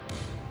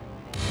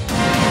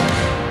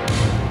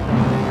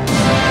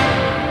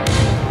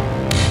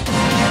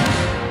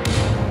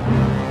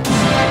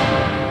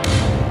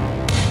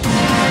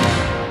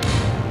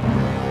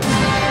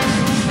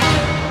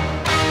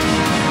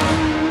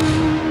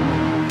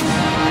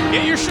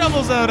Get your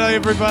shovels out,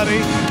 everybody.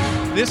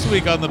 This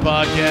week on the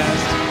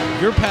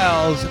podcast, your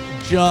pals,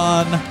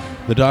 John,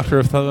 the Doctor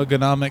of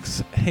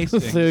Thugonomics,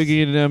 Hastings,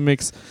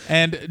 Thugonomics,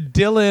 and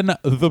Dylan,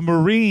 the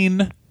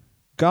Marine,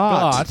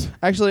 Gott.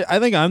 Actually, I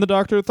think I'm the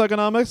Doctor of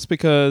Thugonomics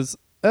because,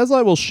 as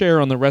I will share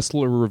on the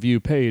Wrestler Review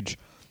page,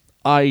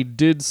 I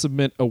did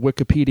submit a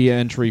Wikipedia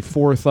entry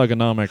for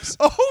Thugonomics.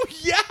 Oh,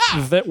 yeah!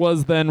 That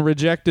was then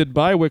rejected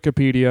by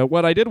Wikipedia.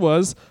 What I did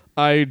was,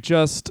 I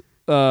just...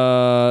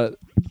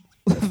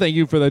 thank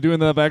you for doing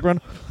that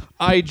background.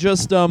 I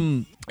just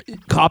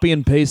copy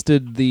and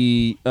pasted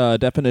the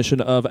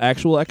definition of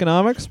actual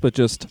economics, but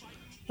just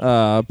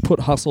put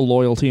hustle,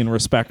 loyalty, and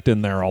respect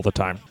in there all the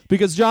time.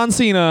 Because John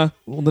Cena,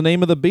 the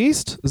name of the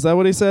beast, is that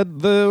what he said?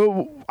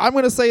 I'm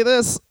going to say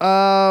this.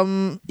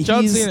 John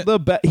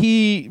Cena.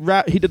 He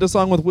did a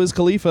song with Wiz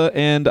Khalifa,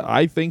 and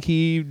I think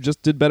he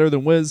just did better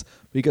than Wiz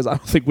because I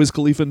don't think Wiz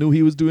Khalifa knew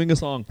he was doing a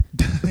song.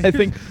 I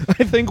think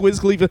Wiz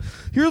Khalifa.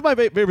 Here's my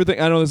favorite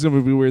thing. I know this is going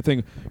to be a weird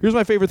thing. Here's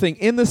my favorite thing.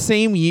 In the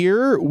same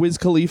year, Wiz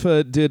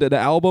Khalifa did an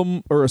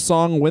album or a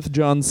song with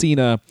John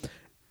Cena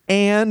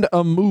and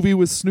a movie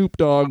with Snoop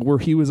Dogg where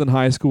he was in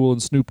high school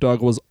and Snoop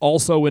Dogg was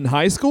also in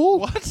high school.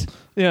 What?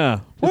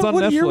 Yeah. It's on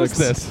what Netflix. year was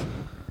this?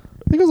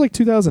 I think it was like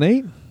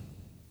 2008.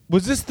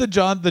 Was this the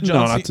John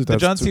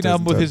Cena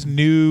album with his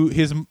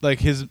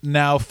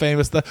now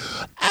famous that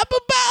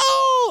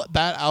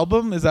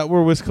album? Is that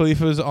where Wiz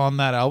Khalifa is on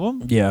that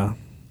album? Yeah.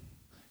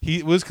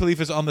 Wiz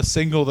Khalifa's on the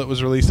single that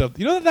was released.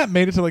 You know that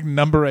made it to like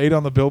number 8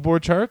 on the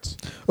Billboard charts?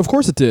 Of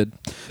course it did.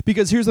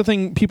 Because here's the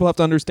thing people have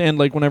to understand,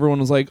 like when everyone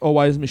was like, oh,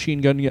 why is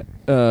Machine Gun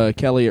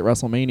Kelly at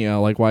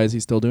WrestleMania? Like, why is he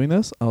still doing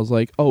this? I was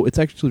like, oh, it's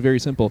actually very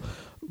simple.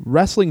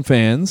 Wrestling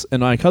fans and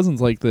my cousins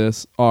like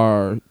this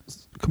are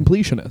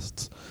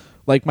completionists.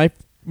 Like my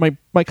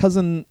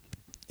cousin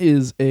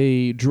is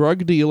a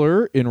drug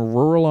dealer in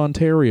rural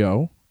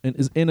Ontario and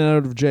is in and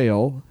out of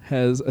jail,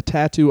 has a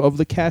tattoo of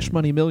the Cash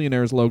Money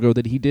Millionaires logo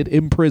that he did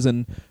in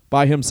prison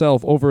by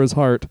himself over his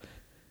heart.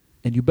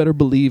 And you better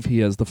believe he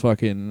has the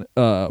fucking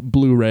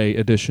Blu-ray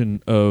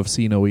edition of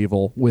See No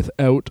Evil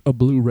without a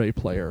Blu-ray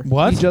player.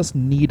 What? He just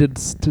needed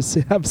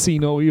to have See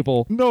No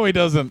Evil. No, he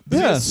doesn't.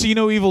 Yeah. See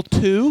No Evil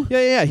 2?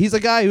 Yeah. He's a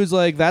guy who's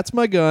like, that's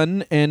my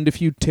gun, and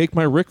if you take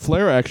my Ric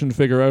Flair action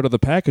figure out of the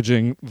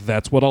packaging,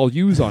 that's what I'll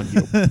use on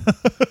you.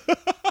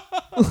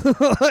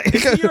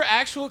 Is he your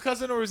actual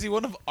cousin, or is he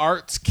one of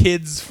Art's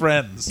kids'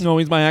 friends? No,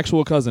 he's my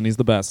actual cousin. He's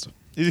the best.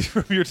 Is he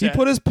from your He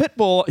put his pit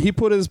bull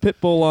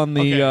on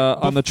the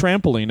on the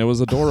trampoline. It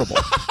was adorable.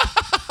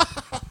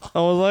 I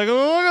was like, oh,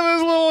 look at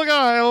this little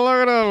guy.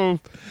 Look at him.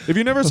 If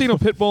you've never seen a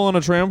pit bull on a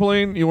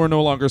trampoline, you are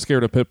no longer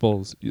scared of pit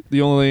bulls.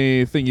 The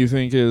only thing you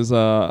think is,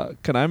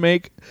 can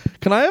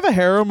I have a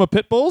harem of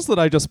pit bulls that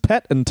I just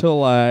pet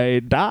until I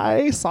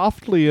die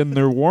softly in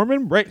their warm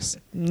embrace?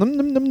 Num,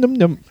 num, num, num,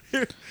 num.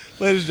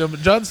 Ladies and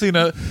gentlemen, John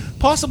Cena,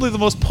 possibly the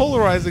most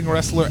polarizing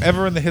wrestler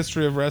ever in the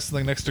history of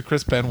wrestling next to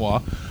Chris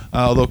Benoit.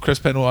 Although Chris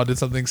Benoit did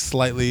something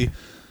slightly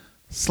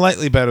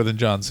better than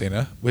John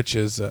Cena, which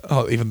is...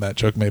 even that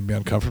joke made me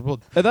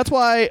uncomfortable. And that's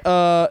why,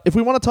 if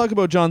we want to talk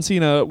about John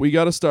Cena, we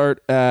got to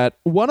start at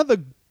one of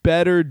the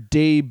better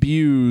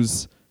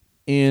debuts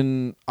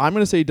in, I'm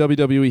going to say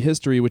WWE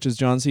history, which is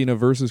John Cena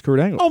versus Kurt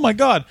Angle. Oh my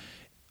God.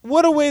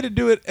 What a way to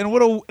do it, and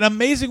what an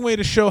amazing way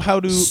to show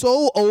how to...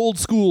 So old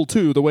school,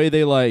 too, the way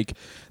they're like...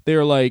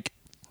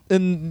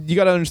 And you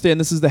got to understand,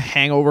 this is the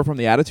hangover from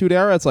the Attitude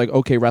Era. It's like,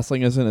 okay,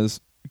 wrestling isn't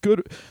as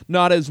good,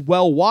 not as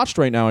well watched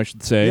right now, I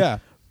should say. Yeah.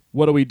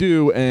 What do we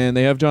do? And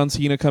they have John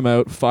Cena come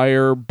out,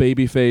 fire,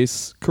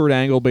 babyface, Kurt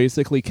Angle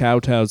basically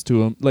kowtows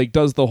to him, like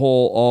does the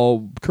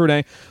whole Kurt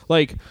Angle,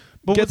 like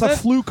gets a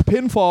fluke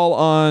pinfall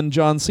on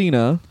John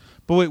Cena.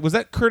 But wait, was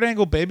that Kurt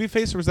Angle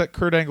babyface or was that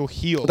Kurt Angle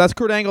heel? That's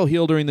Kurt Angle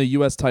heel during the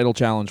U.S. title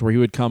challenge where he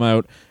would come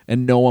out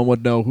and no one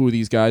would know who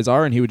these guys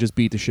are and he would just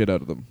beat the shit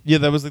out of them. Yeah,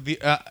 that was like the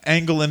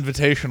Angle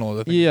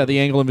Invitational. Yeah, the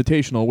Angle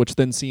Invitational, which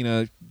then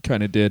Cena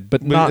kind of did,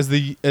 but not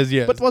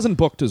but wasn't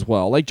booked as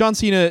well. Like John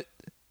Cena,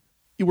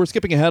 we're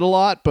skipping ahead a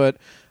lot, but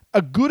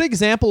a good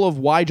example of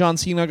why John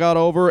Cena got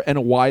over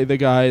and why the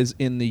guys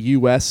in the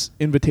U.S.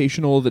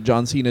 Invitational that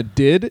John Cena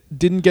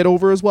didn't get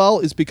over as well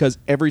is because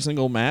every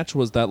single match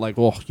was that like,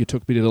 oh, you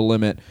took me to the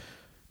limit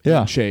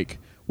shake.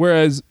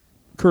 Whereas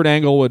Kurt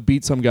Angle would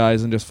beat some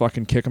guys and just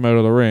fucking kick them out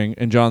of the ring,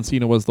 and John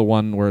Cena was the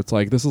one where it's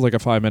like, this is like a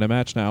 5-minute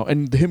match now,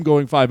 and him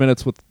going 5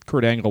 minutes with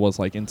Kurt Angle was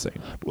like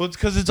insane. Well, it's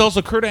because it's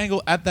also Kurt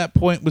Angle at that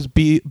point was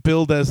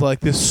billed as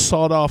like this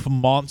sawed-off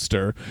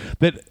monster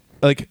that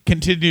like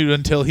continued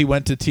until he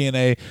went to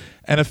TNA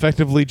and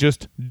effectively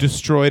just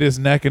destroyed his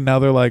neck, and now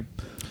they're like,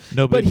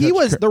 nobody. But he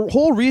was the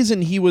whole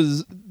reason he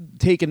was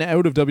taken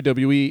out of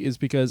WWE is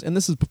because, and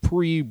this is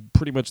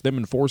pretty much them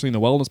enforcing the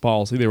wellness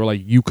policy. They were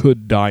like, you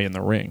could die in the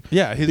ring.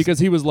 Yeah, because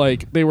he was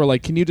like, they were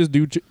like, can you just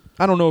do?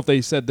 I don't know if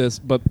they said this,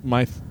 but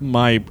my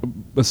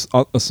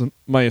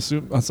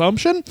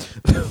assumption.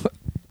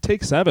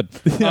 Take 7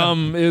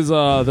 is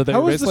that they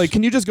were basically like,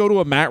 can you just go to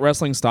a mat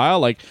wrestling style?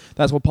 Like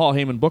that's what Paul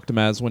Heyman booked him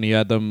as when he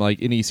had them like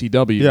in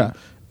ECW. Yeah.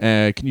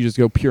 Can you just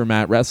go pure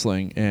mat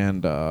wrestling?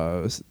 And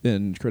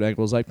Kurt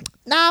Angle was like,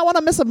 nah, I want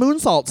to miss a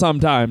moonsault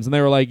sometimes. And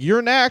they were like,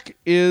 your neck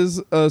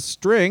is a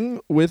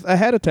string with a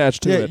head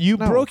attached to it. You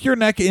broke your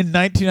neck in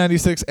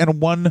 1996 and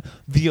won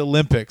the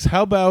Olympics.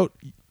 How about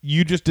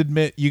you just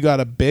admit you got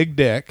a big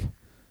dick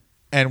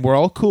and we're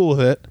all cool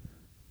with it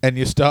and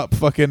you stop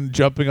fucking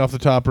jumping off the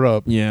top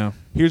rope? Yeah.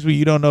 Here's what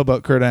you don't know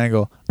about Kurt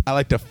Angle. I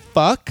like to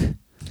fuck and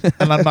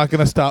I'm not going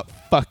to stop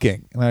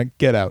fucking. And I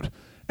get out.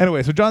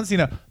 Anyway, so John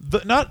Cena,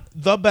 not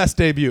the best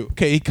debut.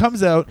 Okay, he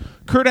comes out.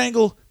 Kurt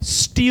Angle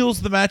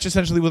steals the match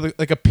essentially with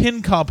a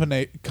pin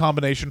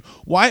combination.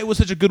 Why it was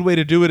such a good way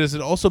to do it is it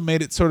also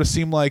made it sort of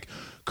seem like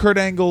Kurt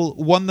Angle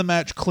won the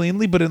match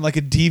cleanly, but in like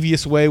a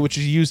devious way, which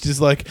is used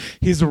as like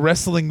his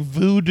wrestling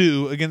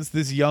voodoo against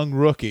this young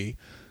rookie.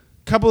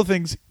 Couple of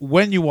things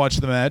when you watch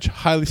the match,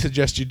 highly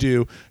suggest you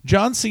do.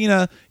 John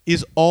Cena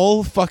is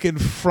all fucking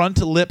front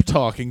lip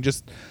talking,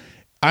 just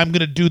I'm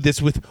going to do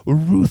this with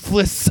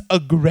ruthless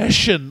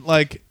aggression.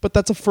 But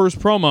that's a first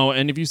promo,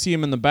 and if you see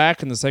him in the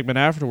back in the segment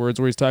afterwards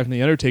where he's talking to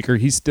The Undertaker,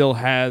 he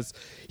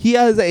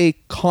has a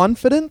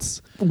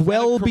confidence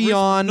well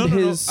beyond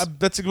his...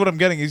 that's what I'm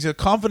getting. He's a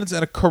confidence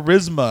and a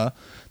charisma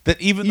that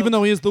even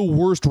though he has the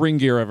worst ring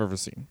gear I've ever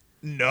seen.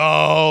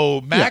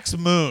 No. Max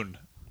Moon.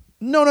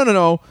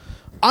 No.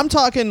 I'm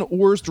talking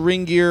worst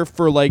ring gear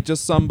for like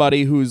just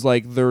somebody who's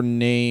like their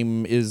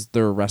name is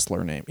their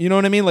wrestler name. You know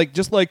what I mean? Like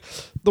just like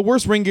the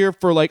worst ring gear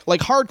for like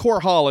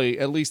Hardcore Holly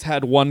at least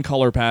had one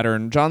color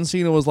pattern. John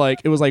Cena was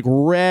like it was like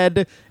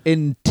red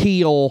and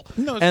teal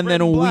and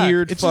then a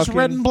weird it's fucking... just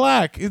red and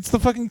black. It's the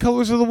fucking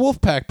colors of the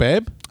Wolfpack,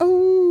 babe.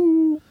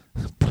 Oh.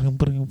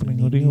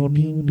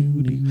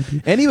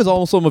 And he was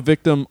also a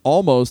victim,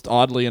 almost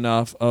oddly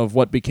enough, of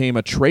what became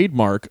a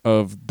trademark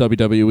of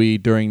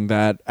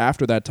WWE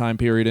after that time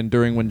period, and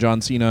during when John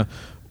Cena,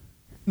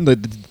 the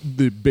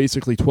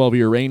basically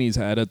 12-year reign he's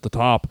had at the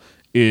top,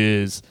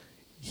 is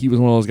he was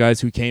one of those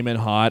guys who came in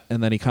hot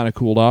and then he kind of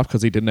cooled off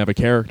because he didn't have a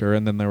character,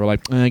 and then they were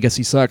like, I guess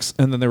he sucks,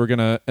 and then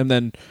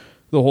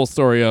the whole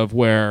story of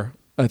where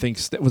I think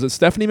was it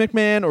Stephanie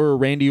McMahon or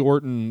Randy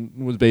Orton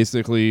was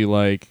basically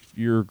like,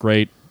 you're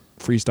great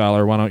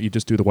freestyler, why don't you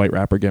just do the white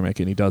rapper gimmick?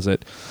 And he does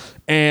it,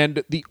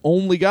 and the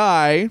only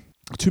guy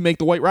to make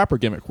the white rapper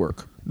gimmick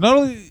work. Not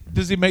only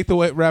does he make the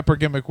white rapper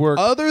gimmick work,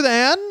 other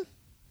than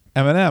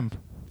Eminem,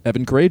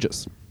 Evan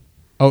Courageous.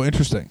 Oh,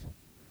 interesting.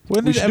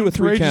 We should do a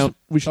 3 count.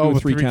 We should do a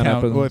 3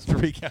 count. Oh, a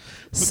 3 count.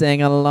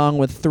 Sing along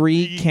with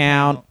 3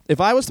 count.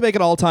 If I was to make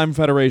an all-time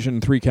federation,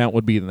 3 count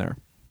would be in there.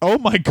 Oh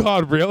my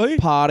God! Really?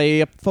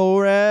 Party up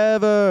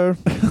forever.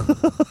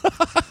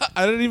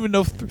 I don't even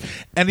know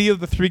any of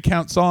the 3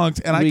 count songs,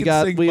 and I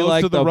can sing most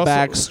like of the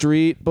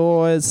Backstreet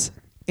Boys,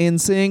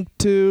 NSYNC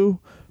 2.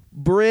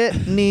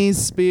 Britney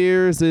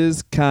Spears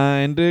is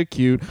kinda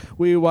cute.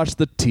 We watched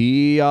the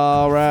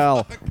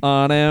TRL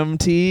on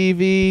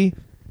MTV.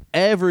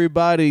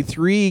 Everybody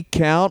 3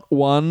 count.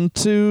 1,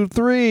 2,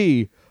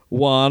 3.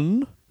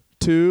 1,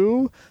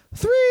 2,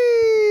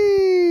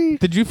 3.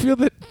 Did you feel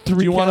that 3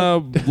 Do you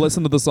want to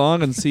listen to the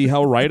song and see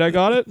how right I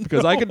got it?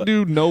 Because I could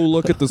do no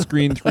look at the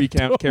screen 3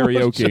 count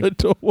karaoke. I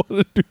don't want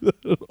to do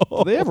that at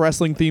all. They have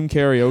wrestling themed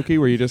karaoke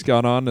where you just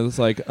got on and it's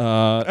like,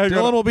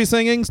 Dylan will be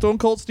singing Stone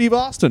Cold Steve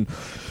Austin.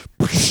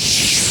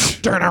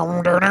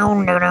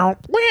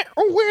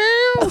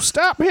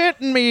 Stop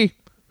hitting me.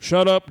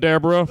 Shut up,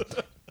 Deborah.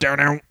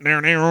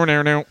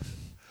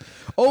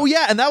 Oh,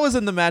 yeah, and that was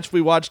in the match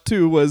we watched,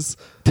 too, was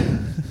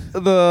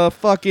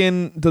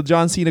the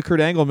John Cena Kurt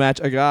Angle match.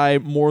 A guy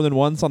more than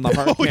once on the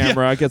hard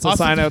camera gets a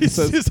sign out that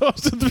says,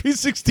 Austin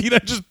 316, I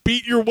just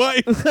beat your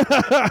wife.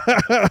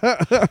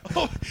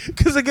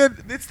 Because,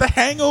 again, it's the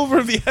hangover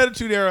of the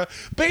Attitude Era.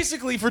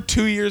 Basically, for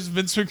 2 years,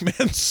 Vince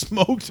McMahon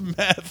smoked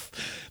meth.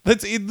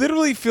 It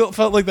literally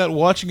felt like that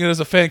watching it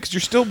as a fan, because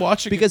you're still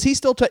watching because he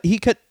still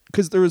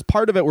because there was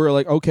part of it where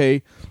like,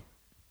 okay,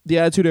 the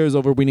Attitude Era is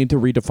over, we need to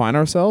redefine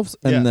ourselves,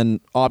 and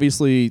then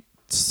obviously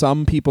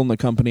some people in the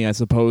company, I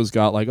suppose,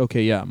 got like,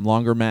 okay, yeah,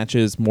 longer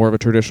matches, more of a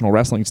traditional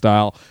wrestling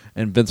style,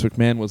 and Vince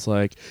McMahon was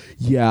like,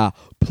 yeah,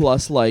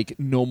 plus like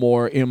no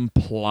more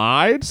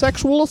implied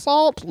sexual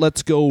assault,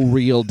 let's go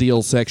real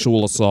deal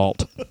sexual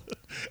assault.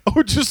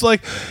 Or just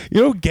like,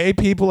 gay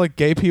people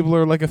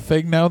are like a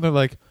thing now, they're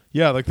like,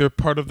 yeah, like they're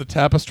part of the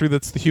tapestry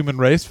that's the human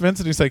race, Vince,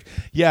 and he's like,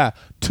 yeah,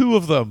 2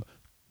 of them,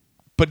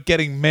 but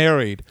getting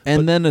married.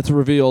 And then it's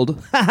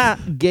revealed,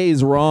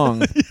 gay's wrong.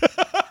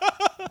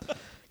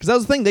 Because that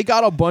was the thing. They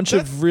got a bunch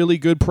of really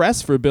good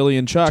press for Billy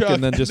and Chuck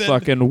and then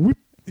fucking whoop.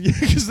 Yeah,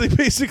 because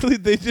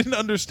they didn't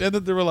understand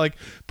that they were like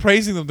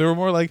praising them. They were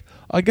more like,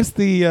 I guess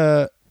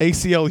the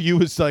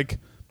ACLU is like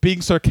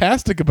being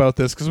sarcastic about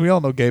this because we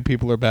all know gay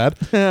people are bad.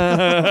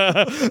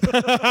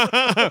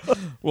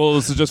 Well,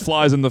 this just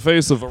flies in the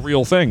face of a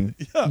real thing.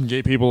 Yeah.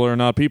 Gay people are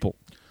not people.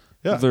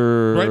 Yeah.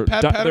 They're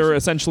right, they're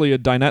essentially a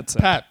dinette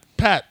set.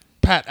 Pat,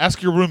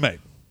 ask your roommate.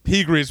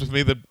 He agrees with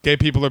me that gay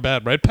people are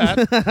bad, right,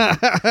 Pat?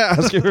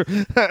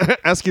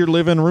 ask your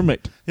live-in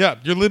roommate. Yeah,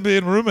 your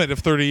live-in roommate of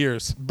 30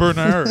 years,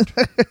 Bernard.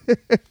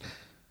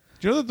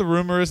 Do you know that the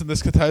rumor is, and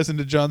this ties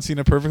into John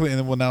Cena perfectly, and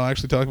then we'll now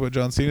actually talk about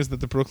John Cena, is that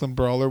the Brooklyn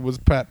Brawler was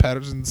Pat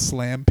Patterson's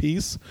slam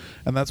piece,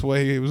 and that's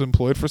why he was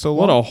employed for so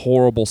long? What a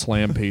horrible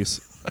slam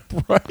piece.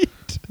 Right?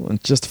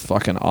 Just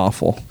fucking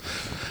awful.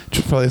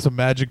 Just probably has a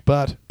magic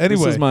butt.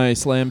 Anyway. This is my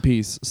slam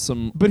piece.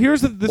 But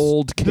here's the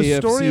old KFC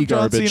story of John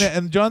garbage. Cena,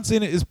 and John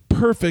Cena is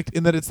perfect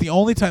in that it's the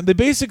only time they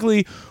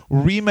basically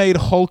remade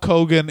Hulk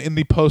Hogan in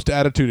the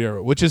post-Attitude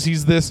Era, which is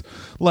he's this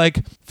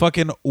like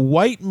fucking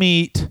white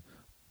meat,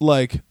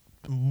 like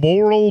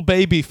moral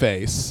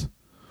babyface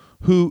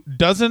who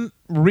doesn't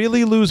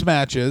really lose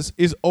matches,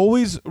 is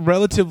always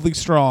relatively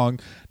strong,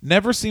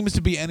 never seems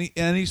to be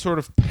any sort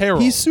of peril.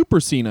 He's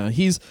Super Cena.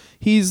 He's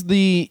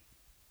the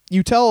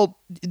you tell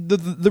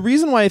the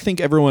reason why I think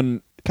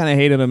everyone kind of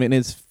hated him in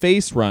his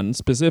face run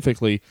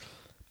specifically.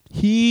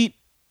 He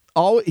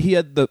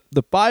had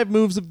the 5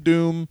 moves of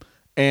doom,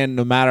 and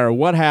no matter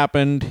what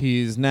happened,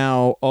 he's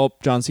now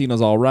John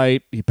Cena's all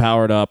right. He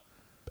powered up.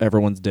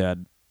 Everyone's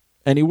dead.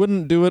 And he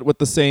wouldn't do it with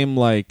the same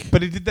like.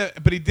 But he did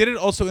that. But he did it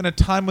also in a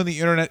time when the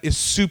internet is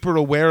super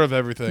aware of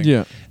everything.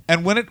 Yeah.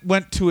 And when it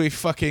went to a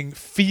fucking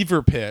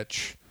fever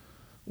pitch,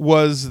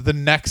 was the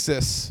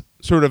Nexus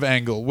sort of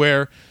angle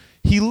where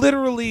he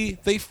literally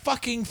they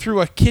fucking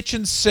threw a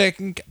kitchen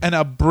sink and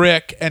a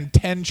brick and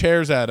 10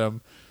 chairs at him,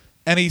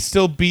 and he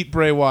still beat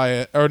Bray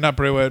Wyatt, or not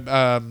Bray Wyatt.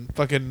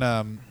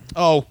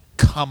 Oh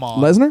come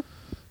on, Lesnar.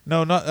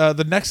 No, not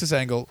the Nexus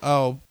angle.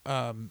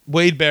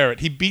 Wade Barrett.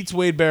 He beats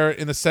Wade Barrett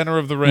in the center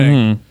of the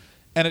ring,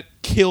 and it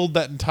killed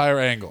that entire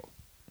angle.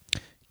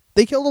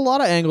 They killed a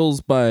lot of angles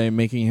by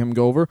making him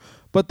go over,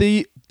 but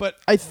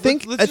I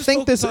think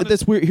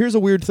this weird. Here's a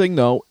weird thing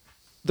though.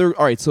 All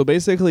right. So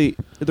basically,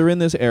 they're in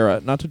this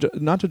era. Not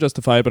to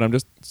justify it, but I'm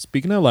just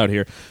speaking out loud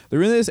here.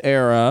 They're in this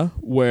era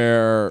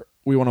where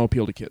we want to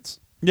appeal to kids.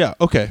 Yeah.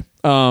 Okay.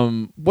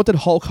 What did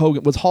Hulk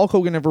Hogan? Was Hulk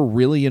Hogan ever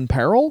really in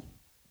peril?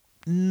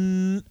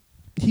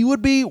 He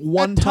would be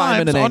one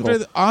time in an angle.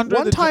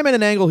 One time in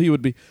an angle, he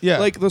would be. Yeah.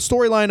 Like the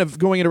storyline of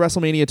going into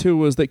WrestleMania 2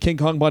 was that King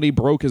Kong Bundy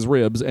broke his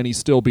ribs and he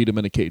still beat him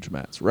in a cage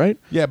match, right?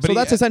 Yeah, but so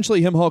that's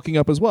essentially him hulking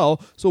up as well.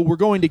 So we're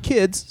going to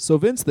kids. So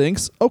Vince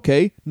thinks,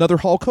 okay, another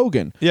Hulk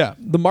Hogan. Yeah.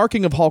 The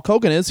marking of Hulk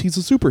Hogan is he's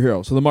a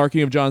superhero. So the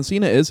marking of John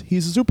Cena is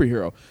he's a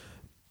superhero.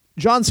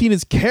 John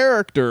Cena's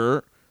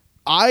character,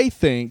 I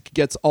think,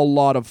 gets a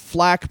lot of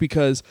flack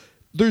because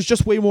there's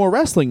just way more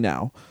wrestling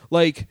now.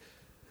 Like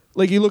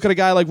you look at a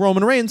guy like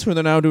Roman Reigns, who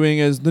they're now doing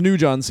as the new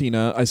John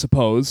Cena, I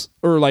suppose,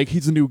 or like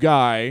he's a new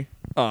guy.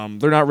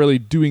 They're not really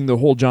doing the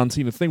whole John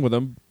Cena thing with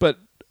him, but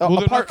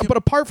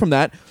apart from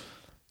that,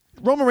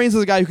 Roman Reigns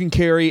is a guy who can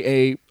carry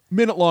a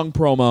minute-long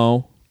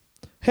promo.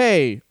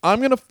 Hey,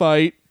 I'm gonna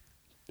fight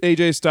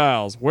AJ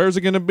Styles. Where's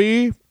it gonna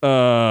be?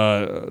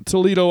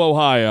 Toledo,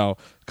 Ohio.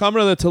 Come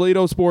to the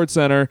Toledo Sports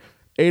Center,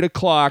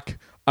 8:00.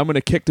 I'm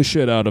gonna kick the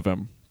shit out of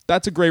him.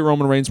 That's a great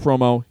Roman Reigns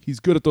promo. He's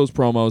good at those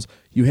promos.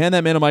 You hand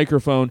that man a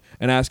microphone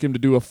and ask him to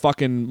do a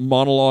fucking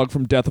monologue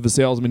from Death of a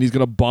Salesman. He's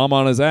going to bomb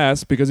on his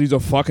ass because he's a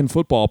fucking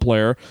football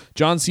player.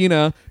 John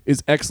Cena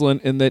is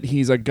excellent in that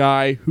he's a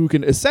guy who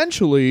can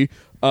essentially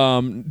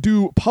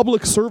do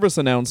public service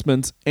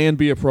announcements and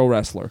be a pro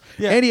wrestler.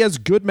 Yeah. And he has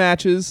good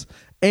matches,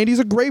 and he's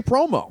a great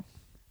promo.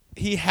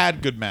 He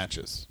had good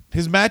matches.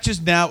 His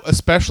matches now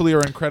especially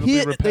are incredibly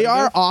repetitive. They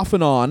are off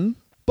and on.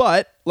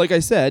 But, like I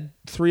said,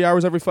 3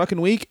 hours every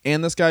fucking week,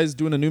 and this guy's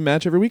doing a new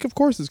match every week, of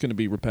course it's going to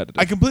be repetitive.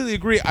 I completely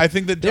agree. I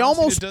think that they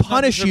almost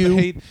punish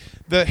you.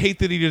 The hate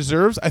that he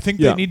deserves. I think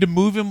they need to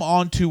move him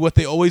on to what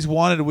they always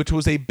wanted, which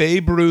was a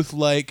Babe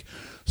Ruth-like,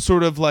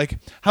 sort of like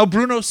how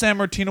Bruno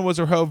Sammartino was,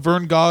 or how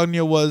Vern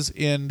Gagne was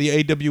in the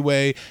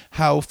AWA,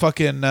 how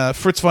fucking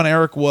Fritz von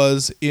Erich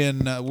was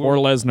in... or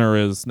Lesnar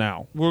is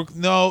now.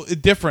 No,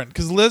 different,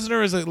 because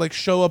Lesnar is like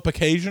show up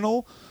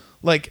occasional,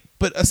 like...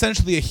 but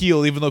essentially a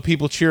heel, even though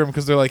people cheer him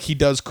because they're like, he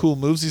does cool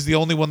moves. He's the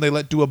only one they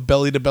let do a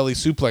belly-to-belly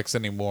suplex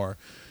anymore.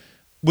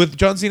 With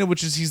John Cena,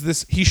 which is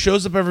he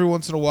shows up every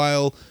once in a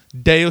while,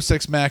 Deus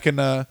Ex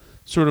Machina,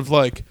 sort of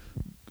like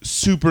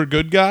super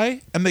good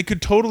guy, and they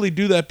could totally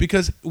do that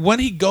because when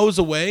he goes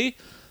away,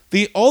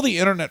 all the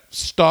internet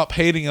stop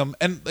hating him,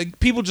 and like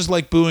people just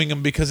like booing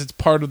him because it's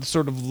part of the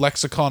sort of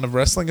lexicon of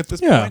wrestling at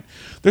this point.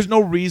 There's no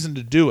reason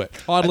to do it.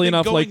 Oddly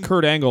enough, like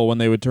Kurt Angle, when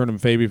they would turn him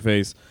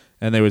babyface,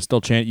 and they would still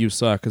chant "You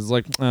suck" because it's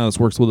like, this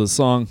works with his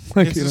song.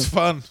 Like, this is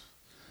fun.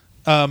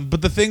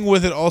 But the thing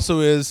with it also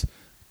is,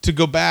 to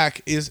go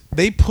back, is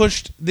they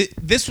pushed...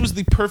 this was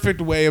the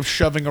perfect way of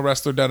shoving a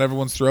wrestler down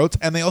everyone's throats,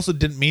 and they also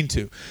didn't mean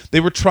to.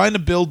 They were trying to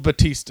build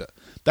Batista.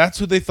 That's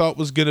who they thought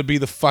was going to be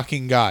the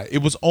fucking guy. It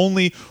was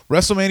only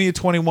WrestleMania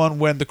 21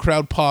 when the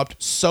crowd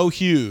popped so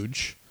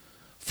huge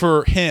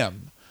for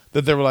him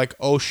that they were like,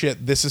 oh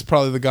shit, this is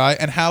probably the guy.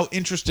 And how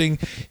interesting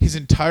his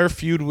entire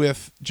feud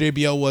with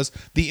JBL was.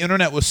 The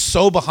internet was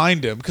so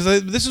behind him,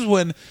 because this is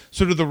when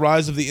sort of the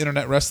rise of the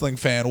internet wrestling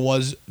fan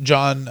was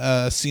John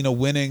Cena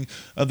winning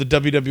the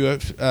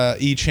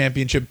WWE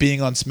championship,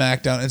 being on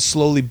SmackDown, and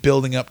slowly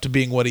building up to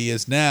being what he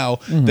is now.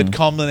 That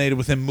culminated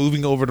with him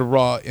moving over to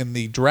Raw in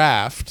the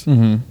draft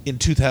in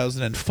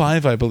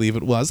 2005, I believe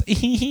it was.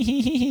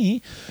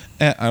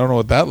 I don't know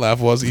what that laugh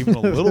was even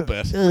a little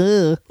bit.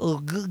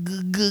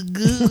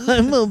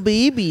 I'm a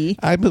baby.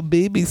 I'm a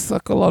baby,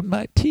 suckle on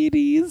my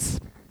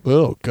titties.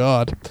 Oh,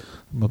 God.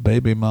 I'm a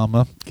baby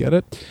mama. Get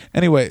it?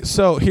 Anyway,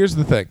 so here's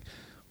the thing.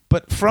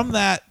 But from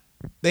that,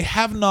 they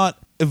have not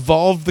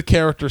evolved the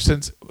character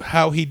since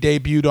how he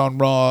debuted on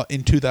Raw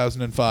in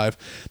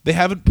 2005. They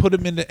haven't put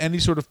him into any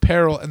sort of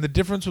peril, and the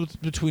difference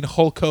between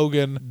Hulk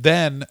Hogan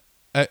then,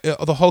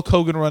 the Hulk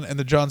Hogan run and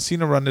the John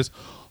Cena run is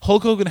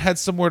Hulk Hogan had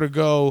somewhere to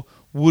go,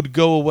 would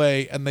go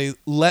away, and they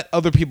let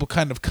other people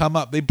kind of come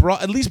up. They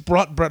at least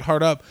brought Bret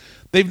Hart up.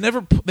 They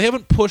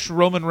haven't pushed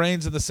Roman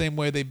Reigns in the same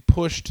way they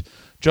pushed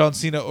John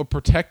Cena or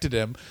protected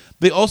him.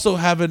 They also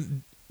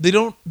haven't. They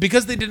don't,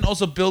 because they didn't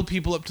also build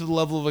people up to the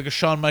level of like a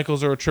Shawn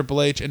Michaels or a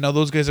Triple H, and now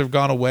those guys have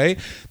gone away.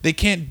 They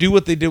can't do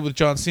what they did with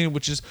John Cena,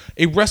 which is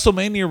a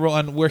WrestleMania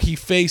run where he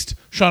faced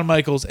Shawn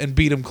Michaels and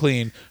beat him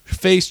clean,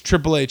 faced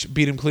Triple H,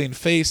 beat him clean,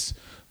 face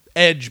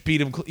Edge,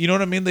 beat him clean. You know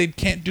what I mean? They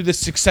can't do this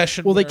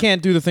succession. Well, they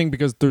can't do the thing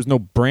because there's no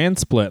brand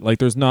split. Like,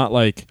 there's not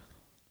like...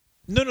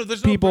 No,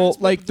 there's people no brand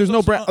split, like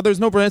there's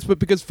no brand split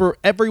because for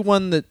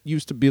everyone that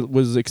used to be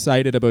was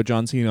excited about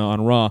John Cena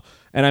on Raw,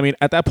 and I mean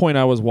at that point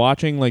I was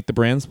watching like the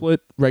brand split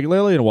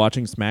regularly and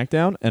watching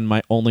SmackDown, and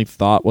my only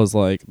thought was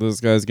like,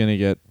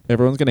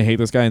 everyone's gonna hate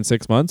this guy in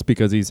 6 months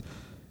because he's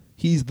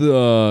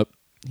the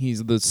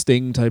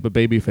Sting type of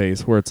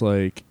babyface where it's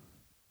like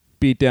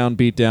beat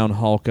down,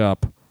 Hulk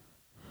up,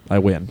 I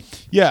win.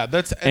 Yeah,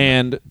 that's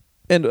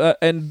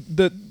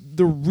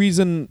the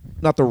reason,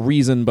 not the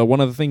reason, but one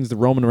of the things that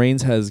Roman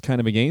Reigns has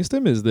kind of against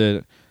him is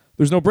that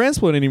there's no brand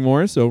split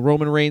anymore, so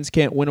Roman Reigns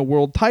can't win a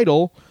world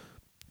title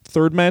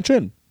third match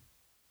in.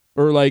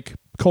 Or like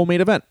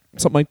co-main event,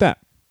 something like that.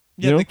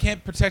 Yeah, you know? They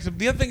can't protect him.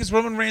 The other thing is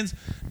Roman Reigns,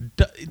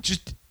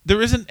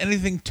 there isn't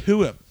anything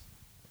to him.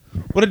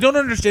 What I don't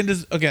understand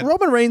is, again,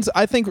 Roman Reigns,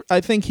 I think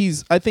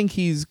he's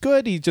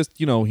good. He just,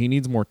 he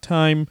needs more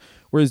time.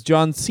 Whereas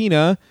John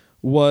Cena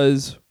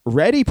was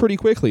ready pretty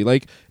quickly.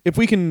 Like, if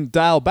we can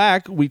dial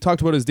back, we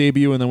talked about his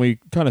debut and then we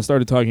kind of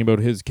started talking about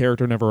his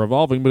character never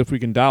evolving, but if we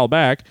can dial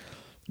back,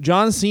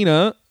 John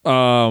Cena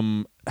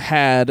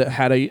had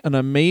an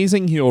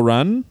amazing heel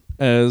run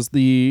as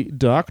the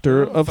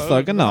doctor of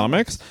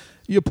thugonomics.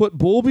 You put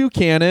Bull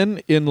Buchanan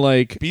in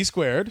like B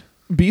squared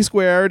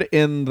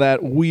in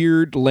that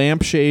weird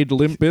lampshade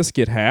Limp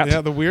Bizkit hat.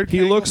 Yeah, the weird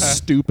He looks hat.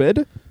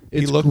 stupid.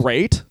 It's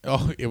great.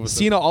 Oh, it was.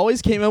 Cena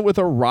always came out with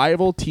a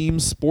rival team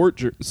sport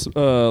jersey.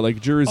 Oh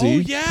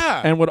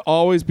yeah, and would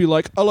always be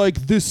like, "I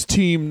like this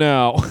team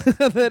now."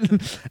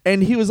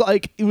 and he was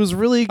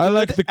really good I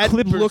like the at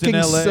Clippers looking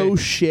in LA. so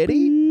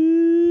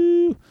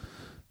shitty.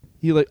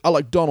 I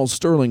like Donald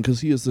Sterling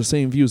because he has the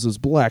same views as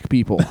black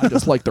people. I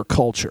just like their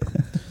culture.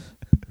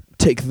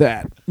 Take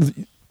that.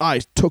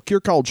 I took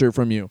your culture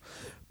from you.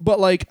 But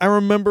like, I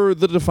remember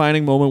the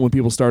defining moment when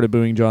people started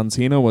booing John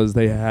Cena was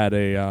they had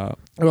they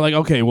were like,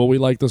 okay, well, we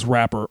like this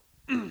rapper.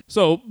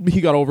 So he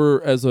got over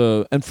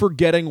and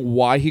forgetting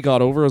why he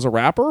got over as a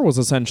rapper was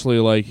essentially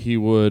like he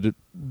would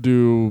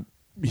do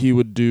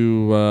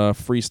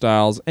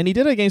freestyles, and he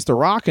did it against The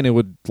Rock, and it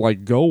would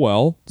like go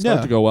well,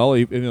 start to go well.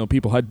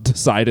 People had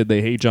decided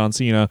they hate John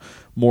Cena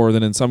more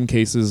than in some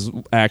cases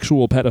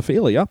actual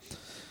pedophilia,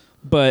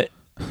 but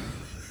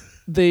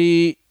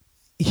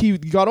he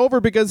got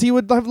over because he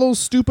would have those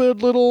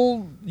stupid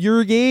little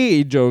 "you're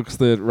gay" jokes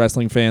that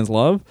wrestling fans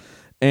love.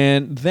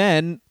 And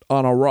then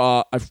on a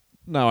Raw,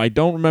 I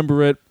don't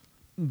remember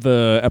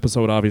the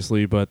episode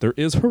obviously, but there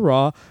is a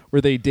Raw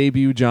where they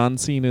debut John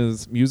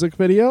Cena's music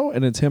video,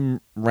 and it's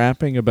him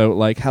rapping about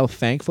like how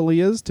thankful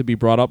he is to be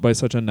brought up by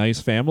such a nice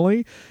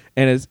family,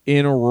 and it's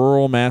in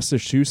rural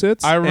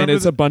Massachusetts, and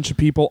it's a bunch of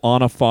people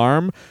on a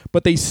farm,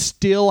 but they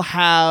still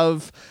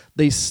have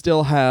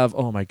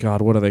oh my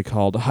god, what are they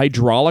called?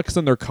 Hydraulics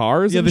in their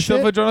cars. Yeah, and they still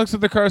shit. have hydraulics in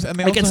their cars, and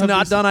they like also it's have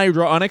not done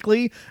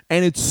ironically,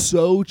 and it's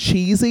so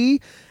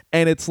cheesy.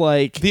 And it's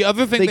like the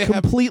other thing they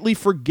completely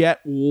forget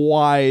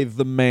why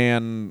the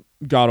man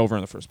got over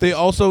in the first place. They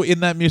also, in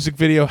that music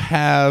video,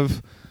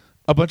 have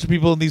a bunch of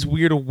people in these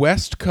weird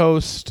West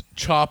Coast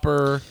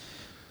chopper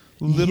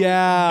little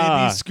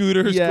mini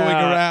scooters going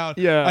around.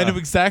 Yeah. I know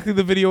exactly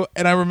the video,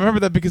 and I remember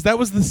that because that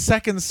was the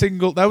second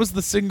single. That was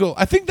the single.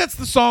 I think that's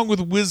the song with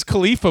Wiz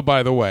Khalifa,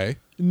 by the way.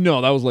 No,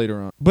 that was later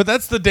on. But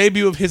that's the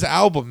debut of his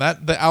album.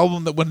 The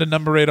album that went to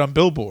number 8 on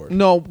Billboard.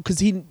 No, because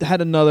he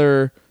had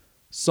another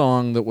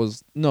song that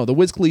was the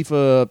Wiz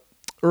Khalifa.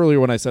 Earlier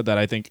when I said that,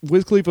 I think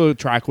Wiz Khalifa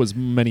track was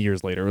many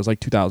years later. It was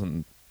like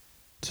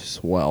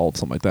 2012,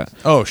 something like that.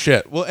 Oh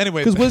shit. Well,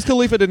 anyway, because Wiz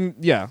Khalifa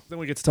didn't. Yeah, then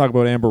we get to talk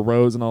about Amber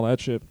Rose and all that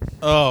shit.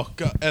 Oh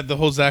god, and the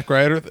whole Zack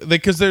Ryder.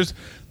 Because there's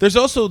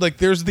also like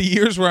there's the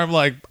years where I'm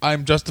like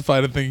I'm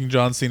justified in thinking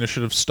John Cena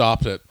should have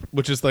stopped it,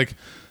 which is like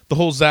the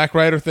whole Zack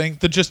Ryder thing,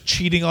 the just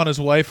cheating on his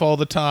wife all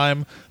the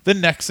time, the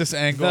Nexus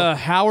angle. The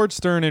Howard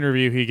Stern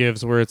interview he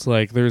gives where it's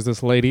like there's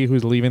this lady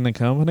who's leaving the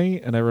company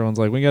and everyone's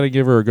like, we got to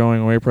give her a going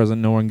away present.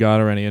 No one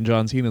got her any. And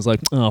John Cena's like,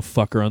 oh,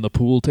 fuck her on the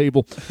pool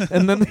table.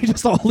 And then they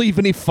just all leave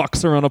and he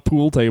fucks her on a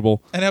pool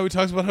table. And how he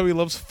talks about how he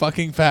loves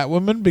fucking fat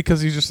women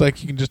because he's just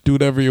like, you can just do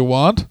whatever you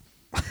want.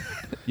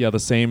 Yeah, the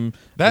same.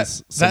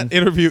 That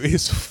interview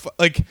is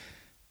like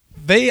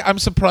I'm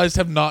surprised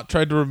have not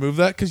tried to remove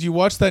that, because you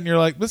watch that and you're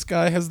like, this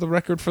guy has the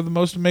record for the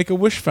most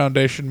Make-A-Wish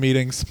Foundation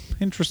meetings.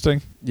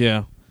 Interesting.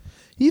 Yeah.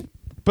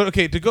 But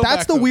okay, to go back.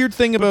 That's the weird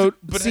thing about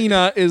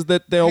Cena is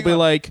that they'll be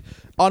like,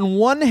 on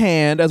one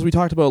hand, as we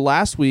talked about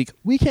last week,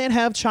 we can't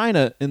have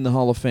China in the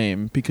Hall of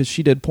Fame because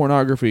she did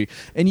pornography.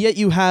 And yet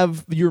you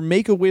have your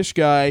Make-A-Wish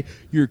guy,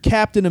 your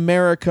Captain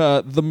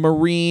America, the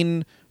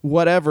Marine,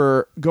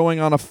 whatever,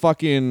 going on a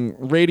fucking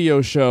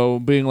radio show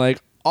being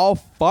like, I'll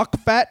fuck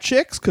fat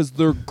chicks because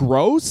they're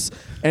gross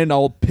and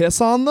I'll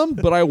piss on them,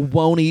 but I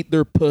won't eat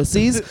their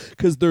pussies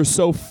because they're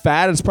so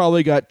fat it's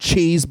probably got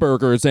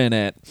cheeseburgers in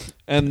it.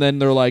 And then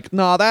they're like,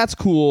 nah, that's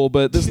cool,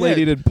 but this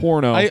lady did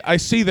porno. I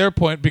see their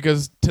point,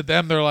 because to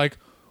them they're like,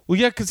 well,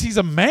 yeah, because he's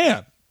a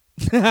man.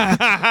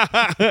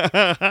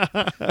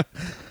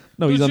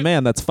 No, he's a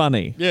man. That's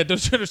funny. Yeah,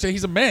 don't you understand?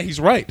 He's a man. He's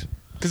right,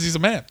 because he's a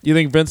man. You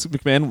think Vince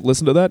McMahon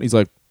listened to that? He's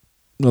like,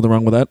 nothing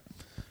wrong with that.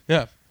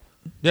 Yeah.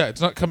 Yeah, it's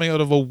not coming out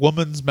of a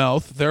woman's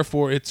mouth,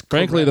 therefore it's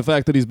Frankly, correct. the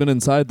fact that he's been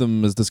inside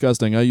them is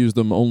disgusting. I use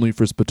them only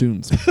for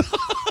spittoons.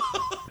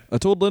 I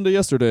told Linda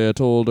yesterday, I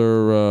told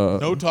her...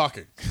 no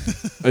talking.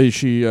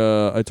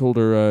 I told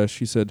her,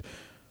 she said,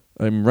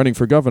 I'm running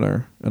for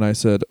governor. And I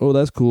said, oh,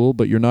 that's cool,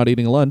 but you're not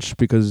eating lunch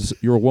because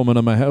you're a woman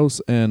in my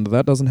house, and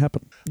that doesn't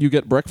happen. You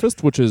get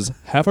breakfast, which is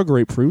half a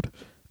grapefruit,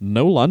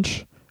 no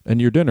lunch,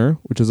 and your dinner,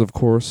 which is, of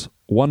course,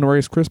 one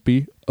Rice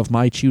Krispie of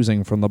my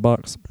choosing from the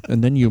box.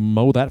 And then you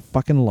mow that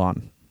fucking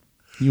lawn.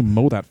 You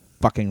mow that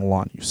fucking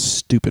lawn, you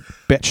stupid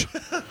bitch.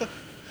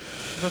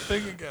 The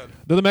thing again.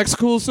 Do the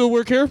Mexicools still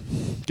work here?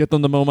 Get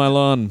them to mow my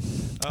lawn.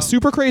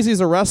 Super Crazy is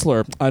a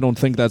wrestler. I don't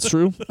think that's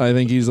true. I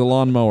think he's a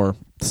lawnmower.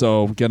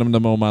 So get him to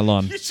mow my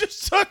lawn. You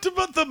just talked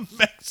about the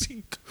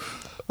Mexican...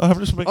 I'm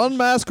just making...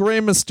 Unmask Rey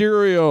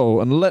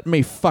Mysterio and let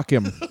me fuck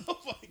him.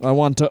 I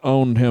want to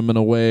own him in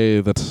a way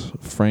that,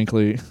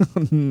 frankly,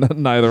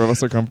 neither of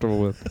us are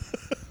comfortable with.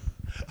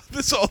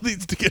 This all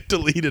needs to get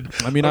deleted.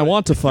 I mean, I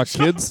want to fuck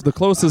kids. The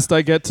closest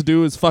I get to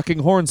do is fucking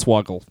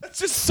Hornswoggle. That's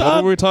just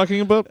What were we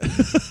talking about?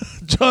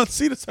 John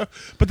Cena.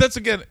 But that's,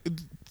 again,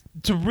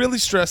 to really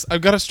stress,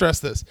 I've got to stress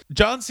this.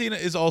 John Cena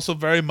is also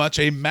very much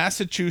a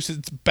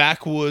Massachusetts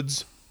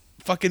backwoods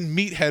fucking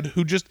meathead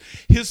who just,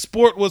 his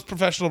sport was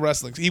professional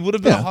wrestling. He would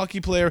have been a hockey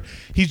player.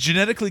 He's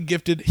genetically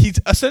gifted. He's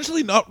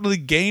essentially not really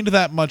gained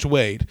that much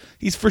weight.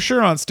 He's for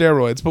sure on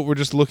steroids, but we're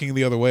just looking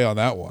the other way on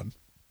that one.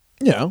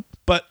 Yeah.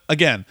 But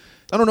again,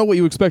 I don't know what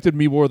you expected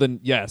me more than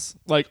yes.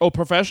 Like, oh,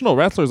 professional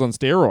wrestlers on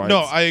steroids. no,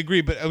 I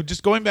agree. But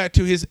just going back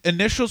to his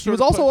initial He sort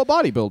was of also a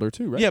bodybuilder,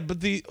 too, right? yeah,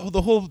 but the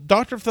whole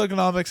Dr.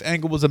 Thugonomics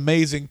angle was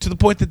amazing, to the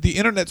point that the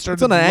internet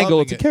started It's not an loving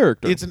angle, it's a it.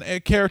 character. It's a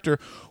character.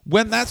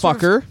 When that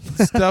sort of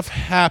stuff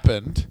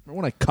happened...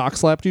 Remember when I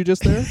cock-slapped you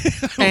just there?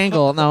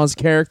 Angle, now it's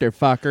character,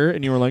 fucker.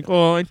 And you were like,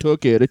 oh, I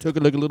took it like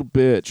a little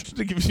bitch.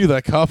 To give you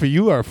that coffee,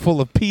 you are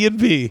full of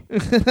P&V.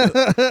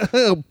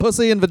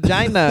 Pussy and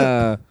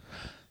vagina.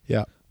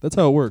 Yeah. That's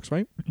how it works,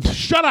 right?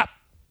 Shut up!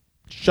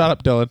 Shut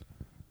up, Dylan.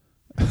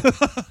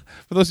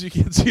 For those of you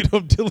who can't see it,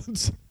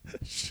 Dylan's...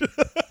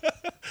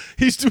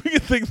 He's doing a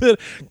thing that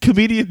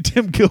comedian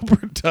Tim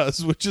Gilbert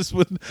does, which is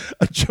when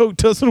a joke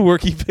doesn't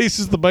work, he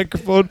faces the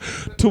microphone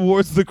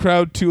towards the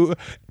crowd to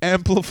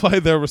amplify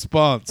their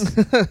response.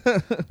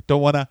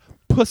 Don't want to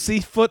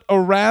pussyfoot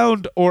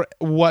around or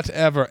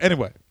whatever.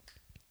 Anyway.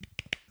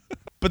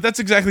 But that's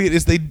exactly it.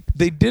 Is they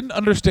didn't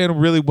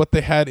understand really what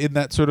they had in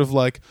that sort of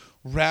like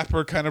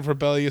rapper kind of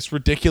rebellious,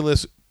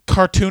 ridiculous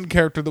cartoon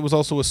character that was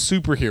also a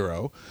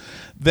superhero.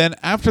 Then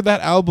after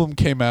that album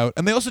came out,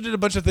 and they also did a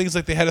bunch of things,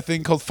 like they had a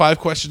thing called 5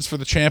 Questions for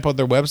the Champ on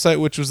their website,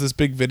 which was this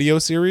big video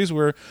series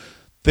where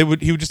he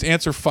would just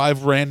answer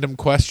 5 random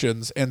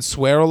questions and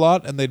swear a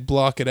lot, and they'd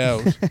block it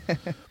out.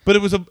 But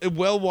it was a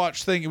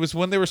well-watched thing. It was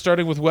when they were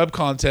starting with web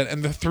content,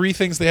 and the 3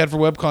 things they had for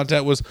web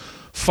content was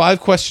 5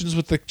 questions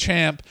with the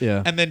champ,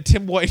 and then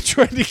Tim White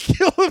trying to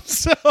kill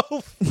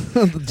himself.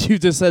 You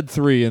just said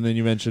 3, and then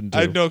you mentioned 2.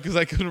 I know, because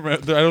I couldn't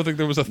remember. I don't think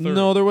there was a third.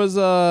 No, there was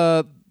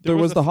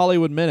the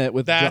Hollywood Minute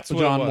with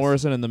John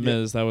Morrison and The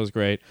Miz. That was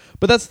great.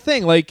 But that's the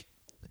thing, like,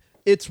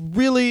 it's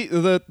really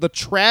the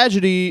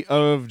tragedy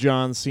of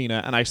John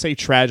Cena, and I say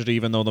tragedy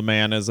even though the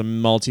man is a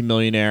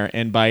multimillionaire,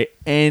 and by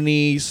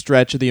any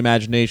stretch of the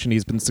imagination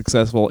he's been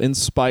successful in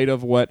spite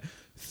of what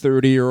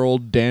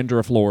 30-year-old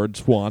dandruff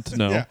lords want.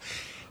 No. Yeah.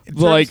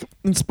 Like,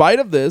 in spite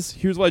of this,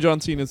 here's why John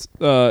Cena's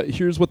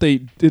here's what they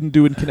didn't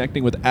do in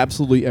connecting with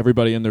absolutely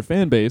everybody in their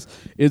fan base,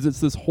 is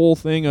it's this whole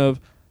thing of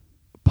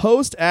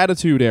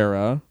post-Attitude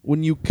Era,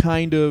 when you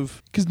kind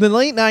of, because in the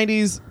late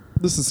 90s,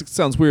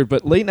 sounds weird,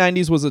 but late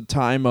 90s was a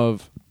time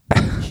of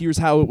here's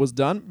how it was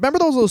done. Remember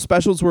those little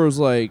specials where it was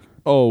like,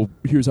 oh,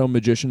 here's how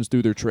magicians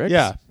do their tricks?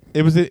 Yeah.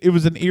 It was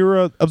an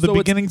era of the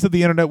beginnings of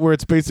the internet where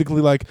it's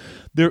basically like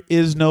there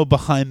is no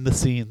behind the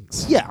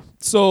scenes. Yeah.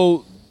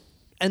 So,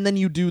 and then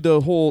you do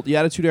the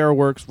Attitude Era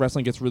works,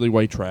 wrestling gets really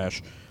white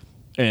trash,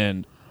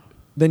 and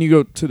then you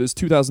go to this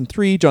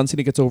 2003, John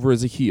Cena gets over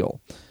as a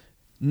heel.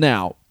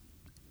 Now,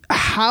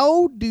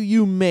 how do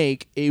you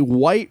make a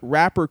white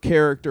rapper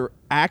character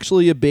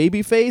actually a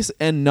babyface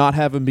and not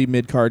have him be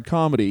mid-card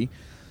comedy?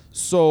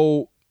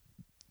 So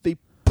they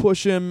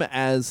push him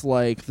as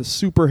like the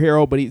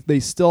superhero, but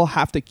they still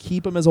have to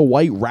keep him as a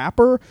white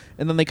rapper,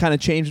 and then they kind of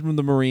change him to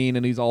the Marine,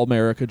 and he's all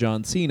America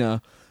John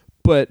Cena.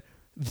 But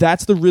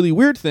that's the really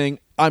weird thing.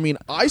 I mean,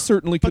 I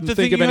certainly couldn't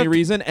think of any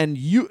reason, and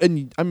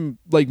I'm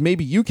like,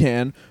 maybe you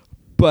can,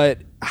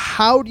 but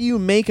how do you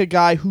make a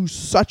guy who's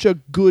such a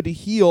good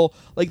heel?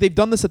 Like, they've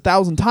done this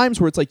 1,000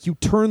 times where it's like you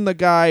turn the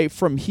guy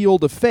from heel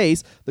to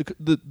face.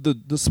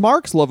 The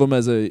Smarks love him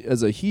as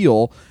a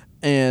heel,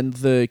 and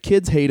the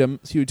kids hate him,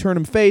 so you turn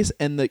him face,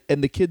 and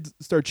the kids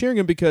start cheering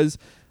him because,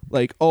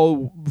 like,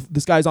 oh,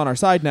 this guy's on our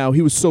side now.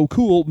 He was so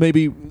cool.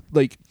 Maybe,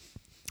 like...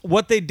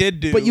 What they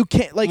did do... But you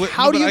can't... Like,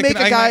 how do you make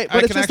a guy...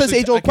 But it's just this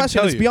age-old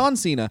question. It's beyond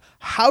Cena.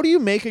 How do you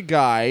make a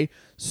guy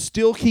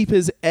still keep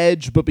his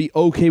edge but be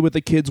okay with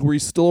the kids where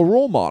he's still a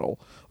role model?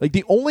 Like,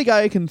 the only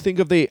guy I can think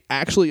of they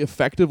actually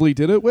effectively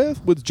did it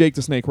with was Jake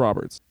the Snake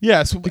Roberts.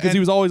 Yes. Because he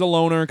was always a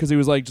loner, because he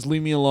was like, just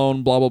leave me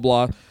alone, blah, blah,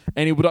 blah.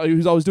 And he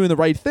was always doing the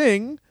right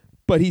thing,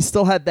 but he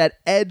still had that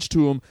edge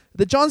to him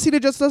that John Cena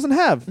just doesn't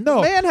have. No.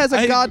 The man has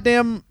a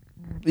goddamn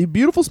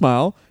beautiful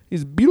smile.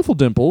 He's beautiful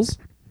dimples.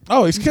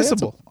 Oh, he's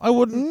kissable. I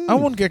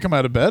wouldn't kick him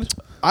out of bed.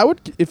 I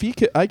would if he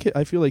could.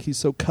 I feel like he's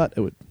so cut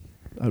I would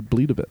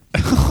bleed a bit.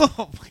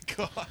 Oh my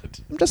god!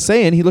 I'm just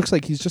saying, he looks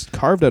like he's just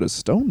carved out of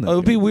stone. It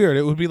would be weird.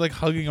 It would be like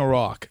hugging a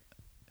rock.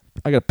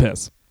 I gotta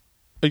piss.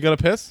 You gotta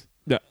piss?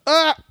 Yeah.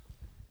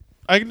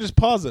 I can just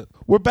pause it.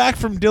 We're back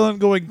from Dylan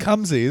going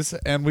cumsies,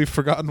 and we've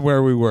forgotten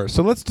where we were.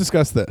 So let's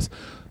discuss this.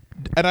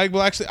 And I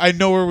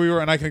know where we were,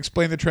 and I can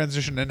explain the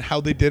transition and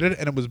how they did it,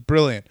 and it was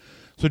brilliant.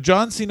 So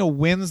John Cena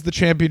wins the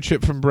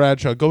championship from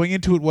Bradshaw. Going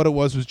into it, what it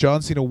was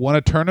John Cena won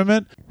a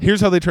tournament. Here's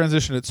how they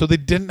transitioned it. So they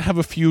didn't have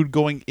a feud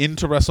going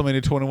into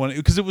WrestleMania 21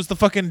 because it was the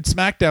fucking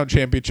SmackDown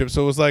championship.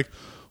 So it was like,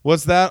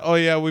 what's that? Oh,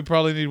 yeah, we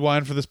probably need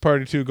wine for this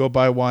party too. Go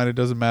buy wine. It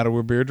doesn't matter.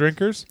 We're beer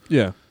drinkers.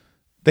 Yeah.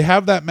 They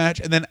have that match,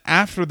 and then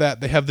after that,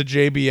 they have the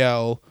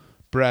JBL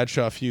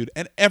Bradshaw feud,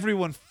 and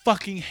everyone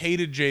fucking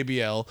hated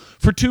JBL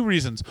for two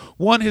reasons.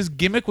 One, his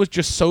gimmick was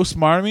just so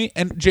smarmy,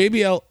 and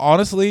JBL,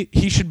 honestly,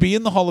 he should be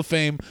in the Hall of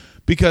Fame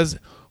because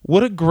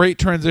what a great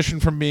transition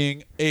from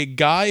being a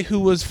guy who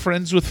was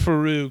friends with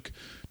Farouk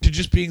to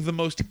just being the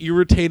most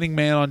irritating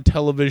man on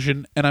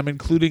television, and I'm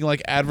including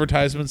like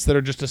advertisements that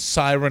are just a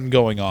siren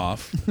going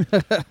off.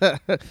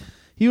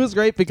 He was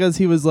great because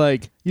he was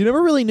like, you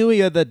never really knew he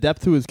had that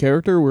depth to his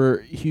character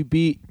where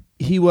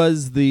he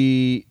was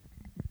the...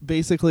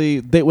 Basically,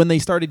 when they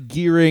started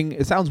gearing,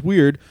 it sounds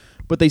weird,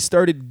 but they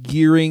started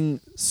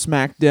gearing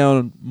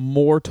SmackDown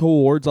more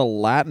towards a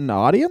Latin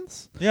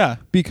audience. Yeah,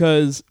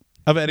 because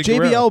of Eddie JBL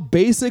Guerrero.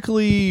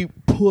 Basically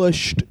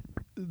pushed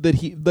that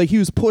he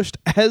was pushed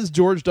as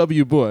George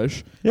W.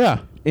 Bush.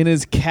 Yeah, in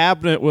his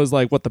cabinet was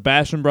like what the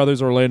Basham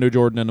brothers, Orlando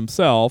Jordan, and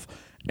himself.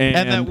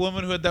 And that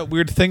woman who had that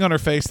weird thing on her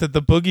face that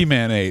the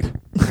boogeyman ate.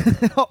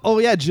 Oh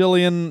yeah,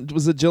 Jillian.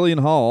 Was it Jillian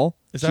Hall?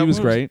 She was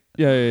great.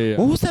 Yeah.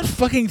 What was that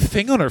fucking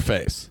thing on her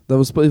face? It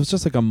was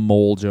just like a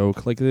mole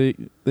joke. Like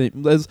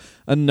there's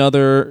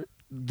another,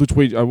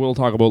 which I will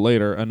talk about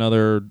later.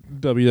 Another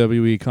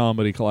WWE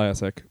comedy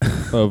classic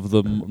of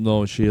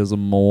she has a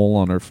mole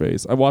on her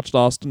face. I watched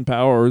Austin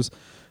Powers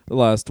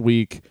last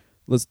week.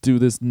 Let's do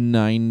this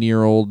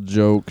 9-year-old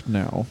joke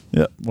now.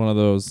 Yeah, one of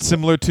those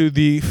similar to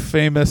the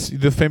famous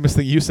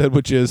thing you said,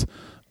 which is,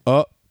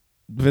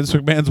 Vince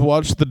McMahon's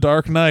watched The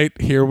Dark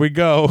Knight. Here we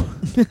go.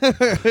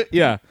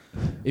 Yeah,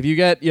 if you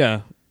get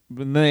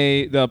when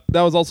that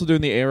was also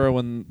during the era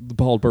when the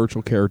Paul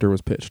Burchill character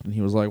was pitched, and he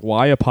was like,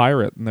 "Why a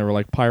pirate?" And they were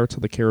like, "Pirates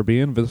of the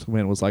Caribbean." Vince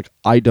McMahon was like,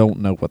 "I don't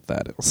know what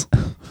that is."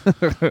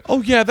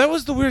 Oh yeah, that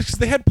was the weirdest because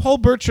they had Paul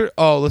Burchill.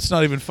 Oh, let's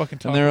not even fucking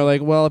talk. And they were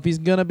like, "Well, if he's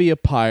gonna be a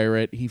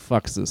pirate, he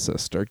fucks his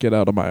sister. Get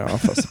out of my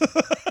office."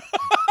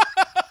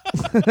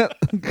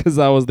 Because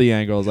that was the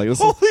angle. I was like,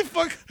 "Holy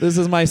fuck, this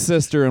is my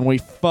sister, and we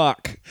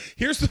fuck."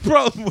 Here's the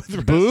problem with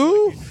wrestling.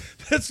 Boo.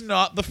 That's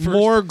not the first.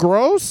 More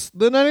gross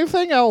than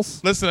anything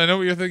else. Listen, I know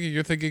what you're thinking.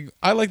 You're thinking,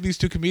 I like these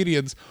two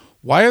comedians.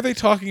 Why are they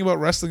talking about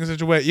wrestling in such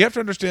a way? You have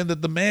to understand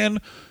that the man,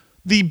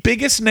 the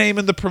biggest name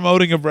in the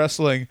promoting of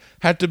wrestling,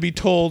 had to be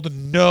told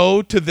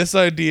no to this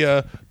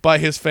idea by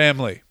his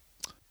family.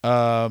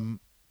 We're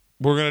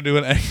going to do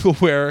an angle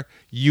where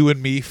you and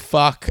me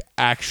fuck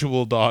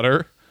actual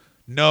daughter.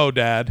 No,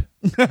 Dad.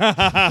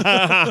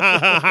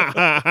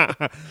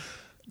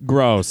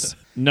 Gross.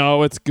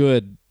 No, it's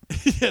good.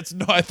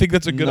 I think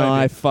that's a good idea. No,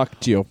 I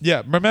fucked you.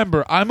 Yeah,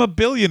 remember, I'm a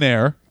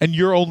billionaire and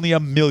you're only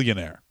a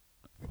millionaire.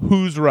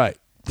 Who's right?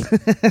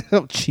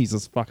 Oh,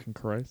 Jesus fucking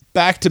Christ.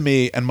 Back to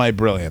me and my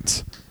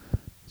brilliance.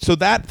 So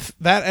that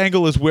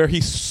angle is where he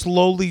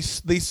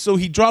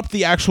he dropped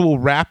the actual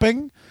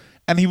rapping,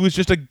 and he was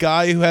just a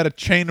guy who had a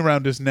chain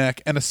around his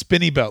neck and a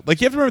spinny belt.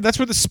 Like, you have to remember, that's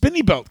where the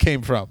spinny belt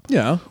came from.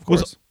 Yeah, of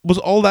course. Was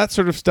all that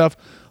sort of stuff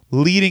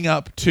leading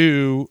up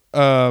to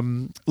so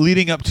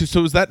it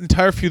was that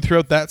entire feud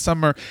throughout that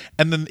summer,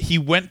 and then he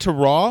went to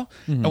Raw,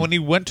 and when he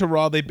went to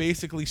Raw, they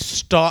basically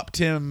stopped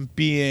him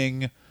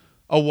being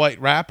a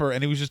white rapper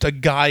and he was just a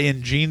guy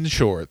in jean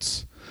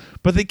shorts.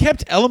 But they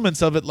kept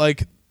elements of it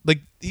like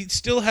he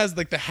still has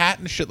like the hat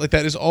and shit like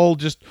that is all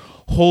just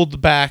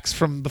holdbacks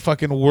from the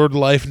fucking word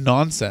life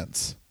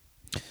nonsense.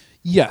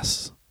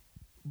 Yes.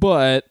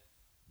 But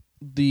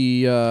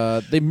they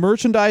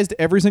merchandised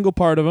every single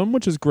part of him,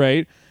 which is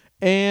great.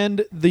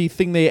 And the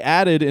thing they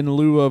added in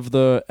lieu of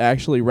the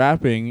actually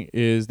rapping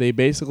is they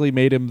basically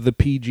made him the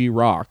PG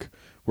Rock,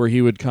 where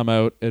he would come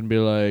out and be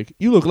like,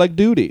 "You look like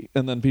Duty,"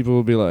 and then people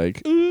would be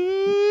like,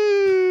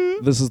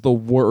 "This is the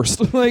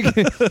worst." Like,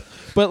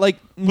 but like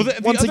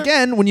once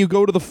again, when you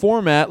go to the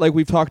format, like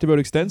we've talked about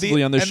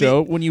extensively on this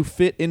show, when you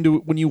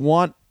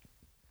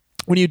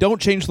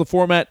don't change the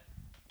format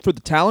for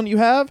the talent you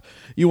have,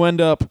 you end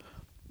up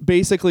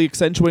basically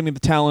accentuating the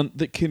talent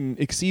that can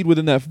exceed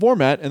within that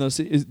format. And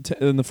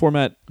the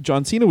format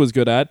John Cena was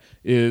good at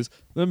is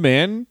the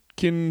man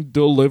can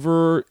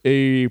deliver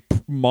a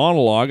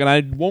monologue, and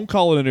I won't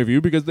call it an interview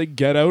because they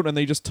get out and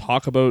they just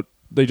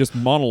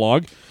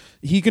monologue.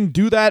 He can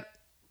do that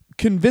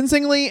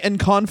convincingly and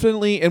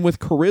confidently and with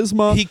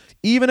charisma,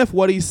 even if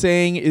what he's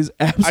saying is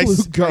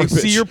absolute garbage. I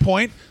see your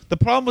point. The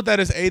problem with that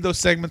is those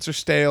segments are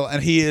stale,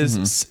 and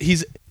he's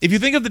if you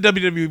think of the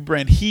WWE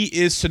brand, he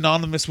is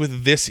synonymous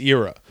with this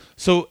era.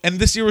 So, and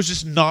this era is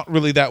just not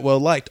really that well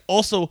liked.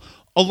 Also,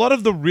 a lot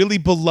of the really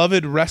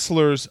beloved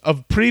wrestlers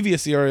of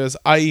previous eras,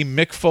 i.e.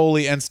 Mick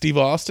Foley and Steve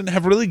Austin,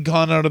 have really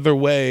gone out of their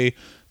way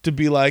to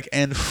be like,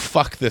 and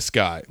fuck this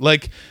guy.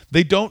 Like,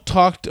 they don't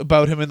talk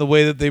about him in the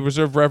way that they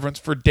reserve reverence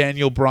for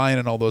Daniel Bryan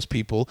and all those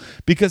people,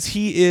 because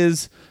he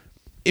is,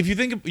 if you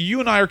think, you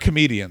and I are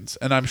comedians,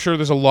 and I'm sure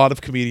there's a lot of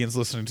comedians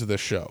listening to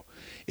this show.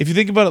 If you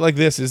think about it like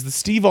this, is the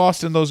Steve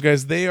Austin, those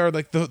guys, they are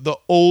like the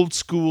old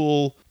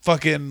school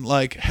fucking,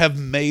 like, have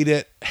made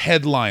it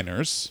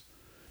headliners.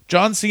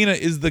 John Cena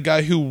is the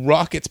guy who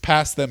rockets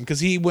past them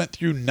because he went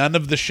through none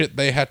of the shit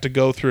they had to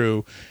go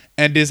through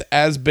and is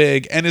as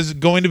big and is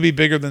going to be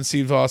bigger than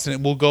Steve Austin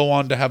and will go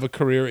on to have a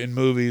career in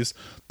movies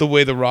the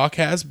way The Rock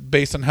has,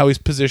 based on how he's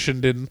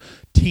positioned in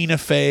Tina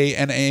Fey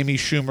and Amy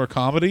Schumer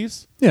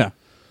comedies. Yeah.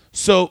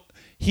 So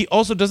he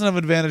also doesn't have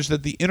an advantage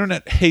that the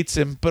internet hates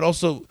him, but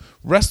also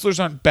wrestlers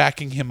aren't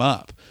backing him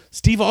up.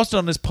 Steve Austin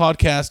on his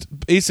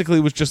podcast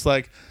basically was just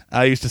like,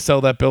 I used to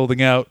sell that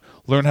building out,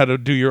 learn how to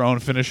do your own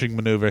finishing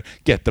maneuver,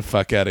 get the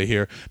fuck out of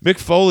here. Mick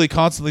Foley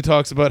constantly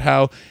talks about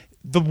how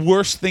the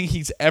worst thing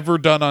he's ever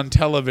done on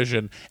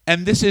television,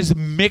 and this is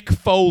Mick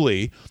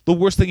Foley, the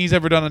worst thing he's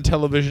ever done on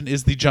television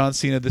is the John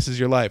Cena This Is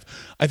Your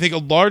Life. I think a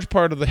large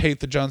part of the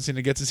hate that John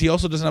Cena gets is he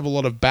also doesn't have a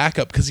lot of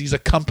backup because he's a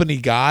company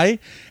guy,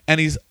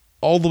 and he's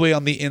all the way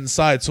on the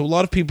inside. So a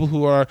lot of people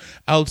who are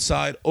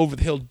outside over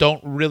the hill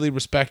don't really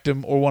respect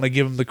him or want to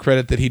give him the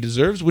credit that he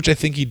deserves, which I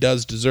think he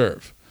does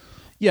deserve.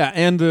 Yeah,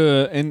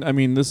 and I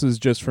mean, this is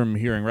just from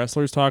hearing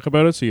wrestlers talk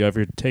about it, so you have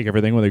to take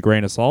everything with a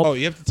grain of salt. Oh,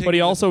 you have to take. But he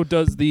also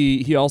does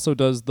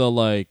the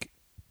like,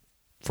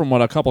 from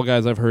what a couple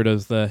guys I've heard,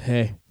 is the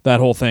hey, that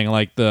whole thing,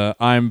 like the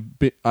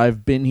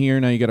I've been here,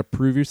 now you got to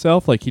prove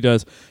yourself, like he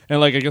does. And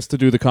like, I guess to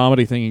do the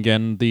comedy thing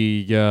again,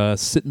 the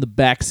sit in the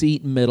back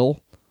seat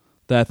middle,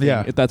 that thing,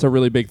 yeah, that's a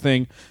really big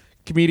thing.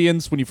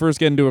 Comedians, when you first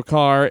get into a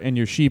car and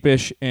you're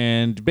sheepish,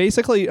 and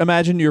basically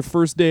imagine your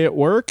first day at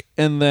work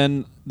and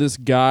then this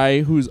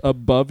guy who's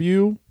above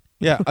you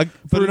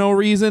for no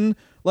reason.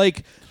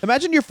 Like,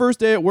 imagine your first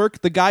day at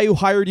work, the guy who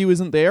hired you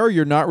isn't there,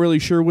 you're not really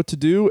sure what to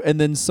do, and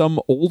then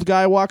some old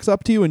guy walks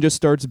up to you and just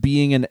starts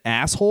being an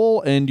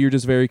asshole, and you're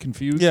just very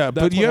confused. Yeah,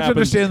 but you have to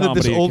understand that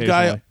this old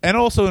guy, and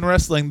also in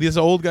wrestling, these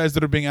old guys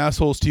that are being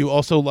assholes to you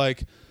also,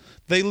 like,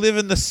 they live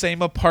in the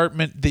same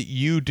apartment that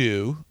you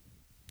do.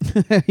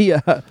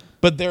 Yeah.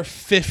 But they're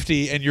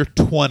 50 and you're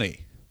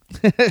 20.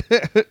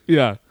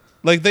 Yeah.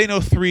 Like, they know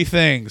 3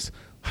 things.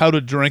 How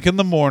to drink in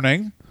the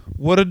morning,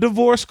 what a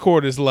divorce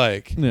court is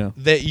like,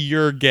 that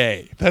you're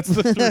gay. That's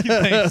the 3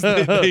 things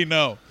they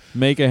know.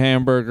 Make a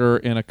hamburger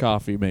in a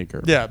coffee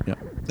maker. Yeah.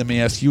 Let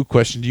me ask you a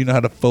question. Do you know how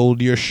to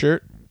fold your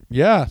shirt?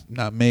 Yeah.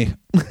 Not me.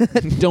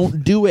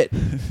 Don't do it.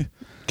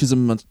 Because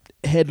I'm a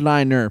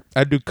headliner.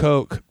 I do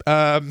coke.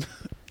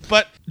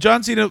 But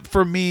John Cena,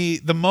 for me,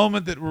 the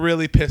moment that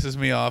really pisses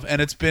me off,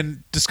 and it's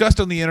been discussed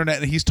on the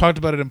internet, and he's talked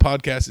about it in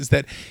podcasts, is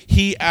that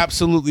he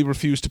absolutely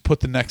refused to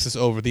put the Nexus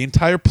over. The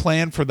entire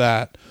plan for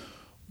that,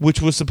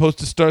 which was supposed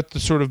to start the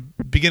sort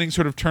of beginning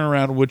sort of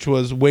turnaround, which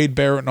was Wade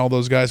Barrett and all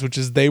those guys, which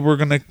is they were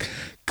going to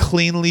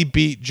cleanly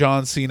beat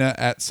John Cena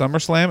at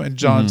SummerSlam, and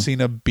John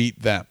Cena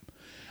beat them.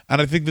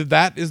 And I think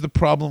that is the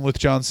problem with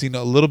John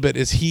Cena a little bit,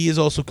 is he is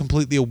also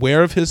completely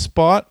aware of his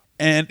spot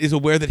and is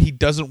aware that he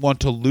doesn't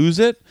want to lose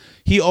it.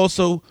 He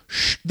also,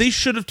 they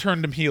should have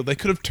turned him heel. They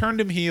could have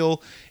turned him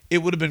heel. It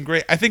would have been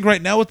great. I think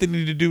right now what they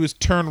need to do is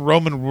turn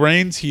Roman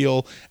Reigns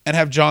heel and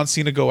have John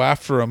Cena go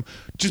after him,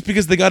 just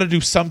because they got to do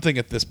something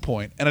at this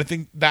point. And I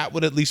think that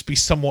would at least be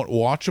somewhat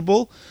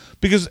watchable,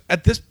 because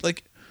at this,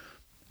 like,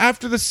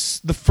 after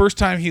this, the first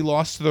time he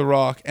lost to The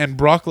Rock and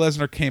Brock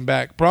Lesnar came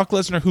back, Brock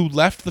Lesnar, who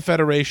left the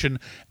Federation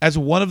as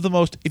one of the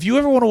most, if you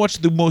ever want to watch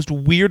the most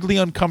weirdly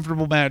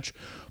uncomfortable match,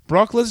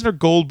 Brock Lesnar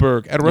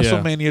Goldberg at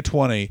WrestleMania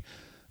 20,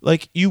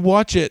 like you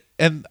watch it,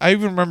 and I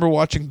even remember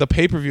watching the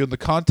pay-per-view, and the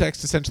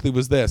context essentially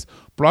was this: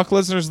 Brock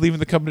Lesnar's leaving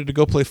the company to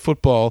go play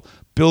football.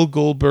 Bill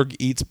Goldberg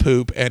eats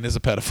poop and is a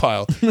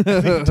pedophile.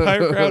 The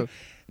entire crowd.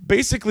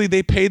 Basically,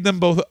 they paid them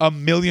both $1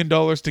 million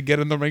to get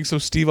in the ring so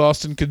Steve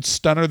Austin could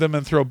stunner them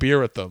and throw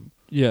beer at them.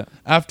 Yeah.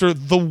 After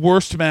the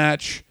worst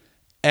match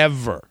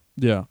ever.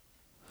 Yeah.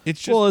 It's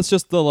just, it's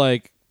just the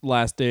like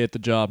last day at the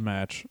job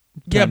match.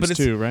 Yeah, but it's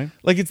two, right?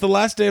 Like it's the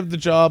last day of the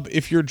job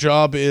if your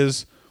job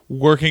is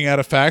working at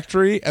a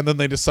factory and then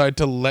they decide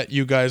to let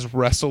you guys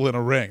wrestle in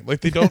a ring.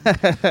 Like they don't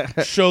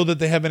show that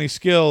they have any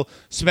skill.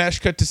 Smash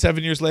cut to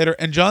 7 years later,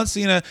 and John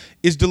Cena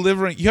is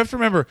delivering. You have to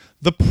remember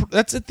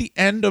that's at the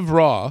end of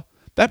Raw.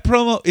 That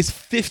promo is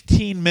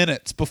 15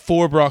 minutes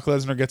before Brock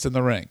Lesnar gets in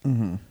the ring.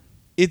 Mm-hmm.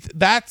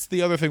 That's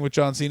the other thing with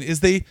John Cena is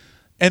the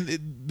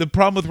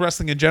problem with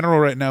wrestling in general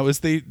right now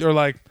is they're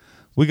like,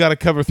 we got to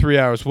cover 3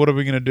 hours. What are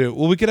we going to do?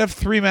 Well, we could have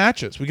 3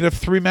 matches. We could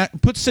have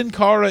put Sin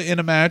Cara in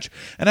a match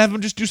and have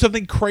him just do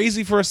something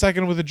crazy for a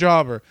second with a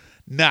jobber.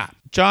 Nah.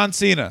 John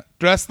Cena,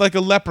 dressed like a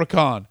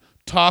leprechaun,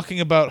 talking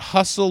about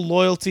hustle,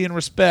 loyalty, and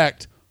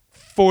respect.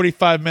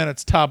 45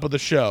 minutes, top of the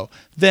show.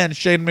 Then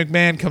Shane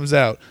McMahon comes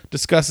out,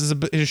 discusses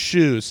his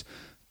shoes.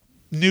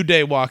 New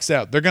Day walks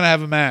out. They're going to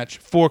have a match.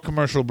 4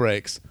 commercial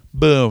breaks.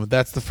 Boom.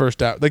 That's the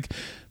first out. Like,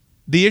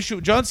 the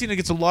issue, John Cena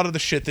gets a lot of the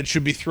shit that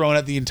should be thrown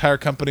at the entire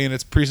company and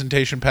its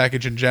presentation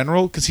package in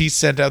general, because he's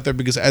sent out there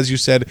because, as you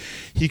said,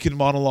 he can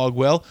monologue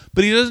well,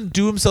 but he doesn't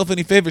do himself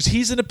any favors.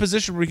 He's in a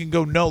position where he can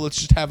go, no, let's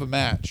just have a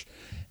match.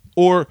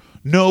 Or,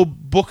 no,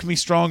 book me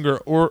stronger,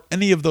 or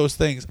any of those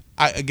things.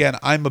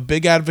 I'm a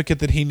big advocate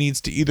that he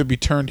needs to either be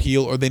turned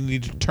heel or they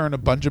need to turn a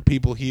bunch of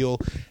people heel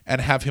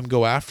and have him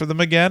go after them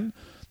again.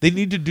 They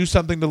need to do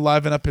something to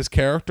liven up his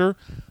character.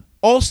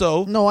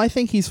 Also, no, I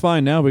think he's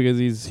fine now because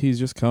he's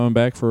just coming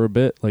back for a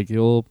bit. Like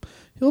he'll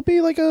be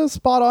like a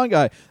spot on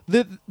guy.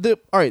 All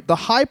right, the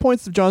high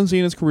points of John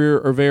Cena's career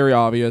are very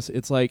obvious.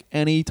 It's like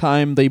any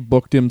time they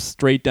booked him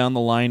straight down the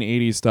line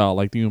 80s style,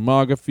 like the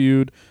Umaga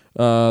feud,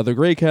 the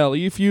Great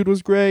Khali feud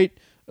was great.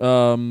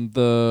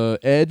 The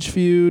Edge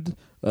feud.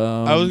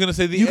 I was gonna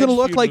say you can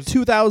look like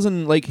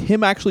 2000, like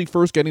him actually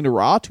first getting to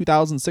Raw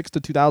 2006 to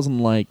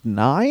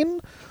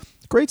 2009.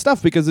 Great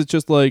stuff because it's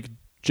just like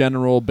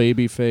general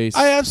babyface.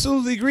 I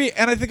absolutely agree,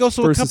 and I think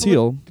also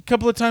a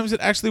couple of times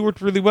it actually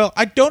worked really well.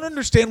 I don't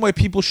understand why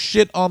people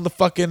shit on the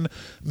fucking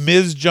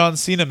Miz John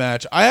Cena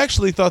match. I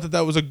actually thought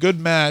that was a good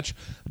match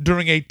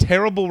during a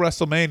terrible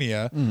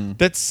WrestleMania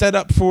that's set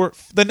up for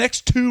the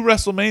next 2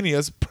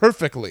 WrestleManias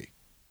perfectly.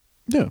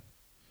 Yeah.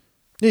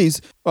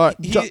 His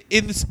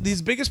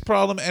biggest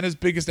problem and his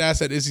biggest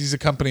asset is he's a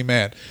company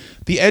man.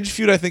 The Edge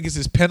feud, I think, is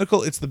his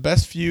pinnacle. It's the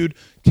best feud,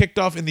 kicked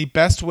off in the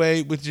best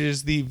way, which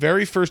is the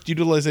very first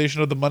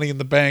utilization of the Money in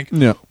the Bank,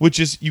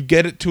 which is you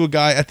get it to a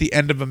guy at the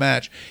end of a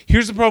match.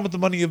 Here's the problem with the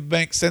Money in the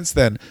Bank since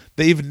then.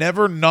 They've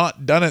never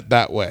not done it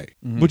that way,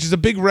 which is a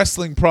big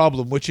wrestling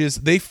problem, which is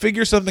they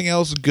figure something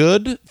out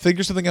good,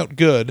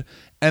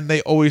 and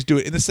they always do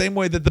it. In the same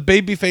way that the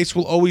babyface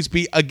will always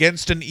be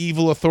against an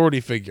evil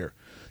authority figure.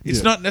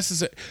 It's not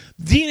necessary.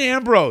 Dean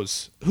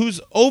Ambrose,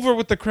 who's over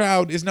with the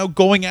crowd, is now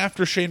going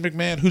after Shane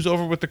McMahon, who's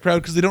over with the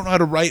crowd because they don't know how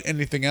to write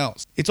anything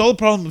else. It's all a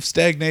problem of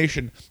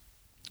stagnation.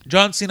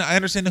 John Cena, I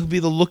understand he'll be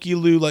the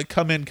looky-loo, like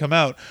come in, come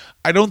out.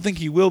 I don't think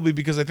he will be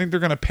because I think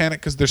they're going to panic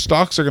because their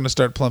stocks are going to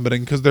start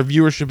plummeting because their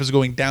viewership is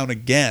going down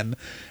again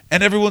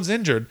and everyone's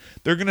injured.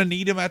 They're going to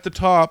need him at the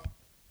top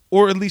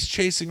or at least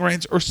chasing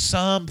Reigns or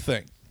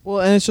something.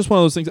 Well, and it's just one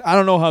of those things. I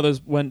don't know how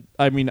this went.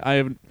 I mean,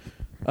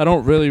 I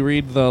don't really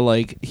read the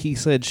like he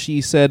said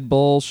she said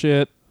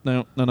bullshit.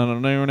 No. But I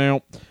don't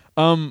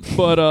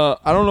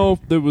know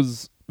if it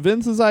was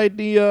Vince's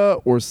idea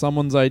or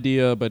someone's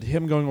idea, but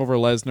him going over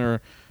Lesnar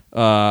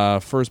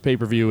first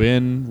pay-per-view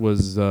in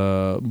was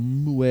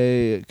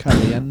muy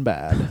caliente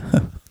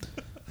bad.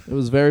 It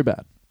was very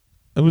bad.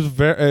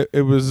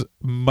 It was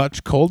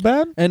much cold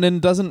bad, and then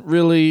doesn't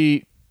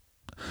really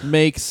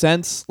make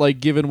sense like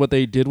given what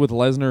they did with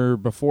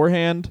Lesnar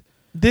beforehand.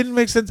 Didn't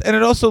make sense, and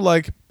it also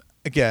like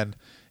again.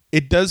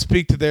 It does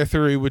speak to their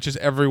theory, which is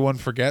everyone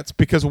forgets,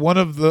 because one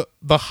of the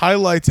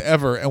highlights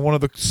ever and one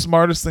of the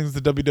smartest things the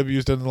WWE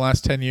has done in the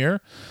last 10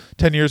 years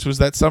was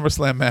that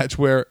SummerSlam match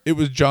where it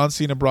was John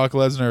Cena, Brock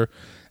Lesnar,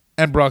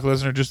 and Brock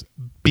Lesnar just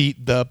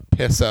beat the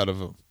piss out of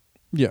him.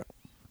 Yeah.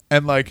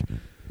 And like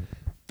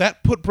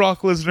that put Brock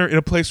Lesnar in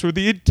a place where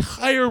the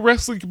entire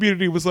wrestling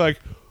community was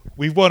like,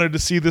 we've wanted to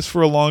see this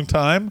for a long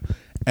time.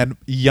 And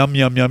yum,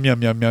 yum, yum,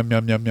 yum, yum, yum,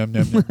 yum, yum, yum,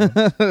 yum, yum.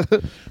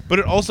 But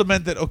it also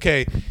meant that,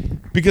 okay,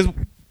 because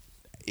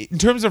in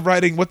terms of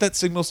writing, what that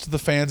signals to the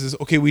fans is,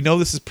 okay, we know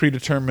this is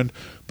predetermined,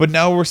 but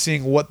now we're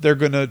seeing what they're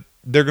gonna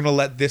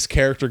let this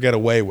character get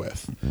away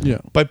with. Yeah.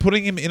 By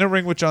putting him in a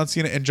ring with John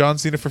Cena and John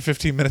Cena for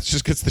 15 minutes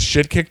just gets the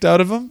shit kicked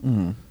out of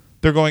him.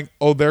 They're going,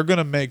 oh, they're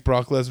gonna make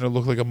Brock Lesnar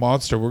look like a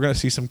monster. We're gonna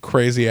see some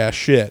crazy ass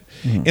shit.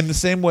 In the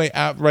same way,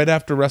 right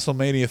after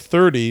WrestleMania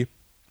 30,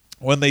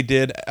 when they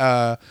did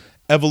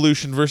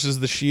Evolution versus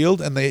the Shield,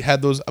 and they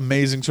had those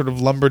amazing sort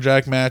of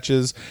lumberjack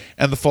matches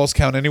and the False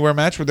Count Anywhere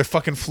match where they're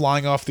fucking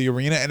flying off the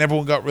arena, and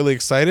everyone got really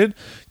excited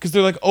because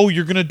they're like, oh,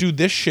 you're gonna do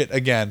this shit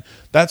again.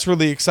 That's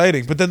really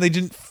exciting. But then they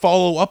didn't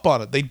follow up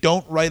on it. They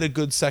don't write a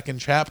good second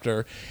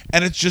chapter,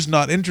 and it's just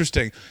not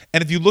interesting.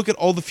 And if you look at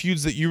all the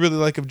feuds that you really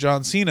like of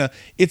John Cena,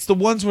 it's the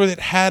ones where it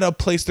had a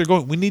place they're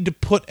going. We need to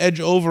put Edge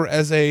over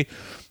as the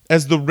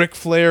Ric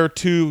Flair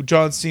to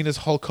John Cena's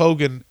Hulk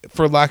Hogan,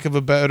 for lack of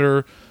a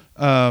better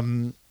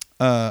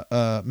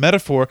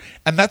metaphor,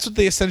 and that's what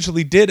they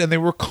essentially did, and they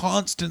were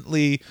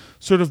constantly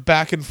sort of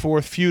back and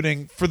forth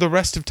feuding for the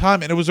rest of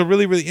time, and it was a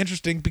really, really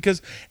interesting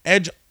because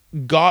Edge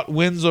got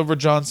wins over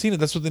John Cena.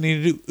 That's what they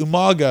needed to do.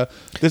 Umaga,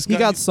 he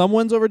got some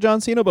wins over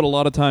John Cena, but a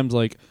lot of times,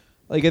 like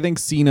I think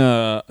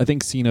Cena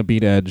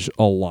beat Edge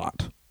a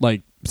lot.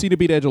 Like Cena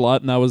beat Edge a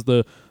lot, and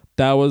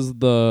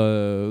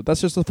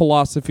that's just the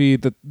philosophy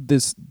that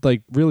this,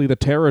 like, really the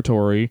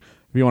territory,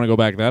 if you want to go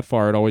back that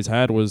far, it always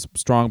had was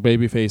strong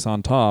babyface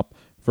on top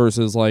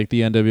versus like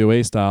the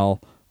NWA style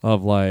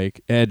of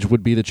like Edge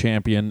would be the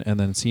champion and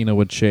then Cena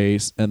would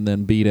chase and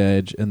then beat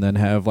Edge and then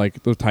have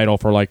like the title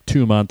for like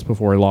 2 months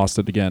before he lost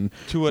it again.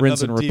 To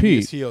rinse another and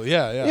repeat. heel.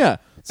 Yeah. Yeah.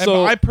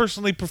 So I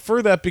personally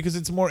prefer that because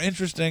it's more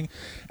interesting,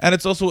 and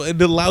it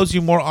allows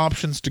you more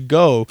options to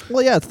go.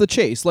 Well, yeah, it's the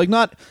chase. Like,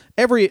 not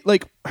every,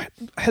 like,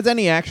 has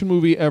any action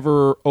movie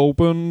ever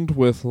opened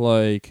with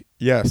like,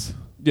 yes,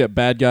 yeah,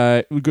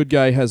 good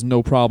guy has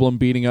no problem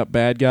beating up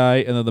bad guy,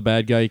 and then the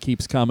bad guy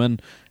keeps coming,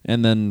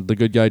 and then the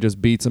good guy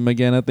just beats him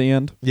again at the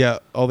end? Yeah,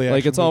 all the action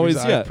like, it's movies always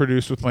I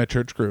produced with my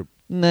church group.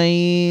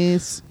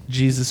 Nice.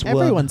 Jesus,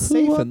 everyone's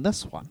safe in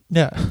this one.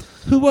 Yeah.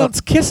 Who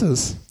wants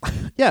kisses?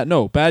 Yeah,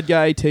 no. Bad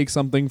guy takes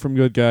something from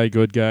good guy.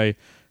 Good guy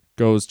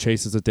goes,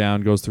 chases it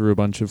down, goes through a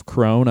bunch of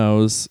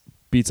chronos,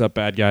 beats up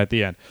bad guy at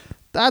the end.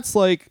 That's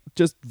like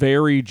just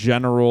very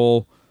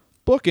general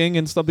booking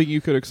and something you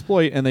could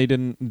exploit, and they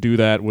didn't do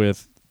that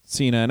with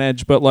Cena and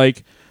Edge. But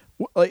like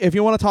if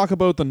you want to talk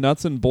about the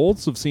nuts and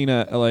bolts of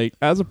Cena, like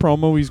as a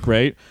promo, he's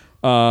great.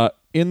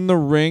 In the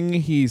ring,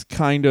 he's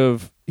kind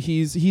of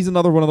he's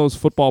another one of those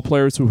football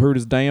players who hurt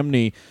his damn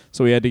knee,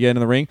 so he had to get in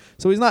the ring.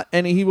 So he's not,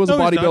 and he was a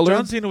bodybuilder.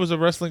 John Cena was a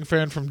wrestling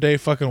fan from day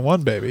fucking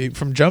one, baby.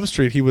 From Jump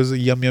Street, he was a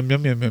yum.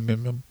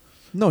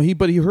 No,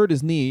 but he hurt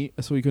his knee,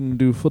 so he couldn't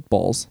do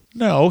footballs.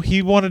 No,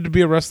 he wanted to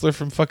be a wrestler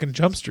from fucking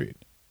Jump Street.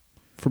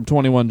 From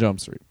 21 Jump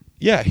Street.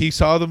 Yeah, he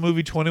saw the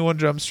movie 21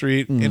 Jump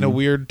Street in a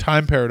weird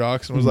time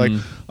paradox and was like,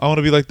 I want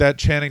to be like that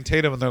Channing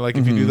Tatum. And they're like,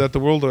 if you do that, the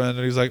world will end.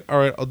 And he's like, all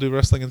right, I'll do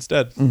wrestling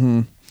instead.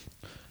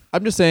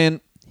 I'm just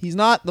saying, he's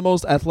not the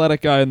most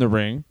athletic guy in the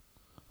ring.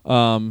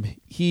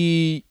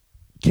 He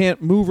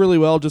can't move really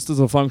well just as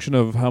a function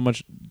of how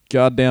much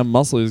goddamn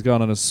muscle he's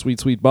got on his sweet,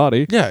 sweet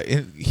body. Yeah,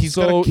 he's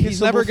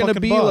never going to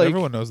be butt. like...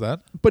 Everyone knows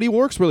that. But he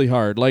works really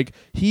hard. Like,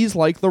 he's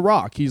like The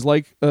Rock. He's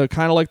like kind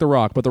of like The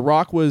Rock. But The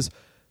Rock was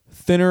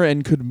thinner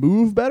and could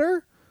move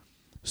better.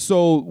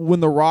 So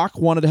when The Rock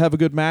wanted to have a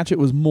good match, it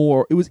was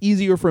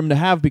easier for him to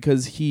have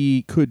because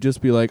he could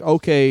just be like,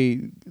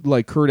 okay,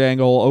 like Kurt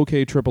Angle,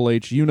 okay, Triple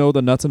H, you know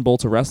the nuts and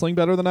bolts of wrestling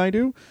better than I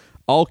do.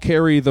 I'll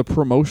carry the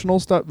promotional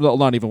stuff. Well,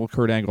 not even with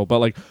Kurt Angle, but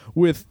like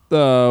with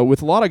a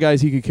lot of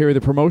guys, he could carry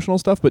the promotional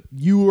stuff. But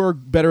you are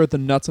better at the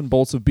nuts and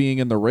bolts of being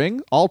in the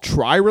ring. I'll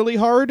try really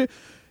hard.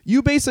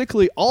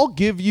 I'll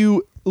give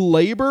you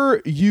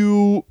labor.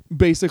 You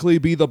basically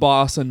be the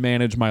boss and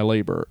manage my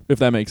labor, if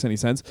that makes any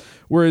sense.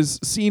 Whereas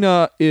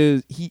Cena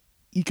he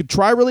could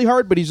try really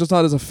hard, but he's just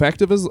not as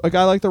effective as a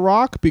guy like The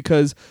Rock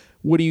because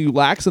what he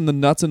lacks in the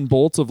nuts and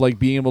bolts of like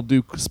being able to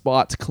do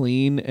spots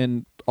clean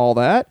and all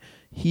that,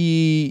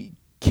 he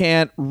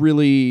can't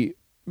really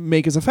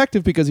make as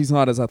effective because he's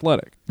not as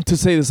athletic. To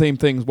say the same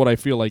thing is what I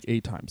feel like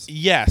 8 times.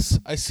 Yes,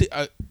 I see.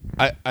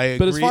 I agree.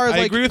 But as far as I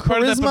agree with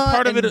part of that, but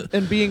part of it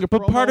and being a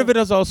but promo, part of it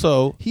is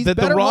also he's that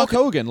better The Rock,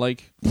 Hulk Hogan.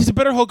 Like he's a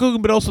better Hulk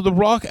Hogan, but also The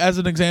Rock, as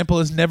an example,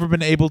 has never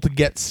been able to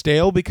get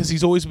stale because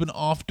he's always been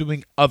off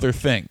doing other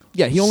things.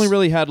 Yeah, he only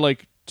really had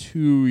like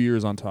 2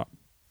 years on top,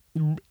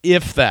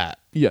 if that.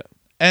 Yeah,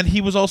 and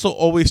he was also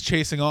always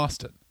chasing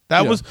Austin.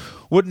 That was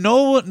what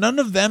none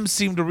of them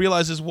seem to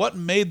realize is what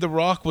made The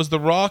Rock was The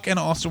Rock and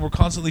Austin were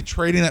constantly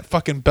trading that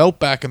fucking belt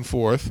back and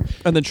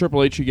forth. And then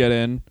Triple H would get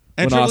in.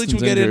 And Triple H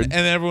would get in and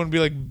everyone would be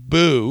like,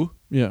 boo.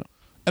 Yeah.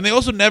 And they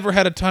also never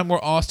had a time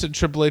where Austin,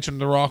 Triple H, and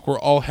The Rock were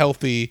all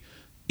healthy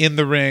in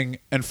the ring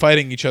and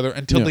fighting each other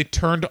until they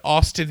turned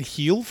Austin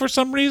heel for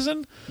some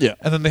reason. Yeah.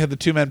 And then they had the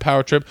 2-man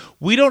power trip.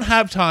 We don't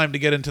have time to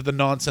get into the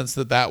nonsense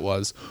that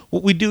was.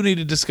 What we do need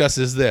to discuss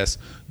is this.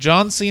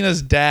 John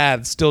Cena's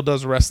dad still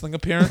does wrestling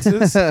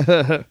appearances.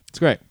 It's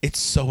great. It's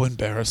so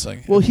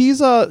embarrassing. Well, he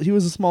was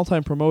a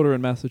small-time promoter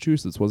in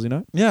Massachusetts, was he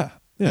not? Yeah.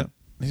 Yeah.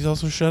 He's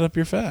also Shut Up,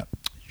 You're Fat.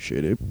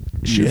 Shut up.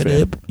 Shut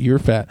up, you're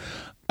fat.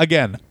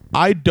 Again,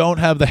 I don't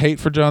have the hate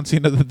for John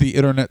Cena that the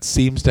internet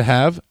seems to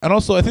have. And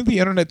also, I think the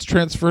internet's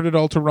transferred it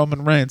all to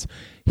Roman Reigns.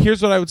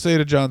 Here's what I would say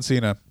to John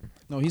Cena.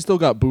 No, he still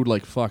got booed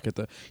like fuck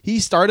he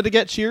started to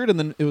get cheered and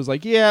then it was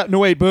like, yeah, no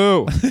wait,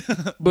 boo.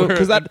 Boo.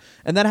 Because that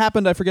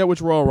happened, I forget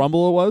which Royal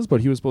Rumble it was,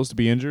 but he was supposed to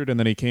be injured and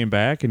then he came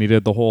back and he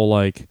did the whole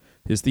like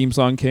His theme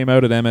song came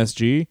out at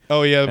MSG.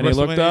 Oh yeah, and he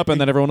looked up, and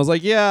then everyone was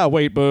like, "Yeah,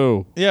 wait,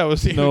 boo." Yeah, it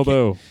was no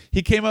boo.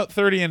 He came out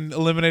 30 and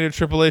eliminated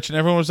Triple H, and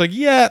everyone was like,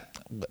 "Yeah,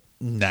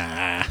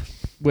 nah,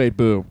 wait,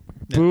 boo,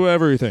 boo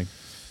everything."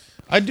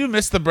 I do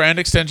miss the brand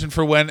extension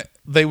for when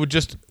they would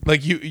just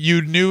like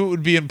you knew it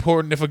would be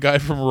important if a guy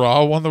from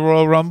Raw won the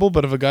Royal Rumble,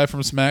 but if a guy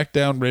from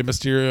SmackDown, Rey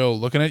Mysterio,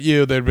 looking at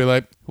you, they'd be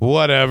like,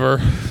 whatever.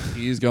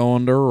 He's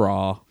going to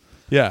Raw.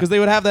 Yeah. Because they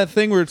would have that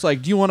thing where it's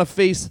like, do you want to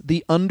face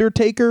The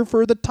Undertaker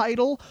for the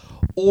title?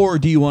 Or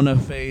do you want to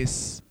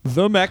face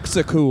the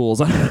Mexicools?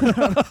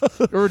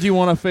 Or do you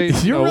want to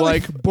face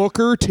like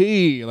Booker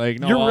T? Like,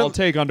 no, I'll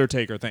take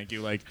Undertaker, thank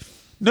you. Like,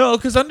 no,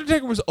 because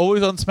Undertaker was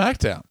always on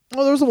SmackDown.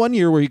 Oh, there was the 1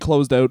 year where he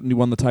closed out and he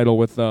won the title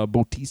with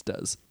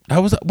Bautista's.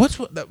 Was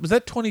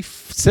that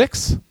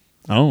 26?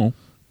 Oh.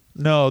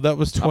 No, that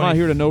was 20. I'm not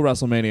here to know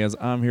WrestleManias.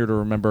 I'm here to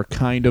remember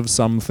kind of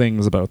some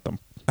things about them.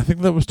 I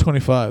think that was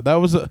 25. That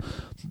was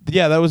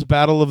that was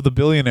Battle of the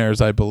Billionaires,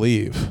 I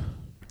believe.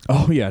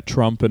 Oh yeah,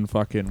 Trump and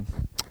fucking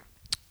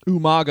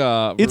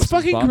Umaga. It's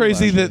fucking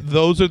crazy that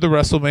those are the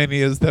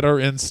WrestleManias that are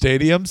in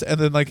stadiums, and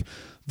then like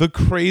the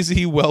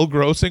crazy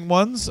well-grossing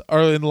ones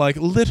are in like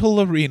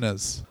little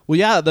arenas. Well,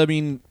 yeah, I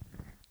mean,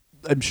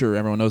 I'm sure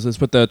everyone knows this,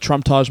 but the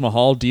Trump Taj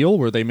Mahal deal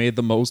where they made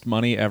the most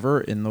money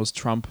ever in those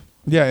Trump.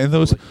 Yeah, in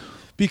those.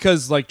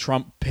 Because like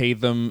Trump paid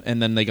them and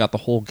then they got the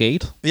whole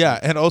gate. Yeah,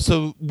 and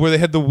also where they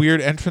had the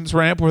weird entrance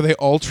ramp where they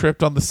all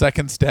tripped on the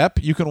second step.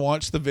 You can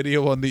watch the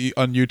video on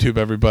YouTube,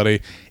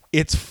 everybody.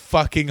 It's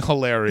fucking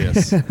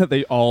hilarious.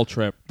 They all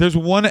trip. There's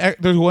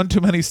one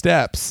too many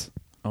steps.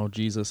 Oh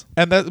Jesus.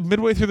 And that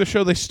midway through the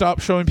show they stop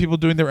showing people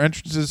doing their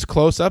entrances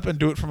close up and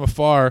do it from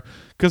afar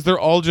because they're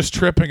all just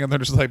tripping and they're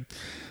just like,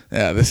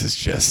 yeah, this is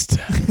just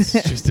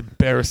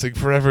embarrassing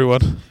for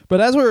everyone.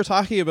 But as we were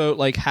talking about,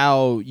 like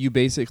how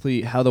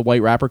the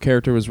White Rapper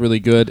character was really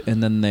good,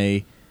 and then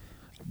they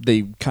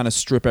kind of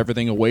strip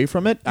everything away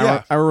from it.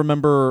 Yeah. I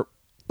remember,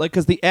 like,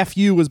 because the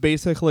FU was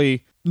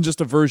basically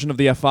just a version of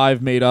the F5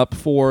 made up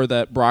for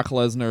that Brock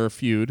Lesnar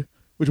feud,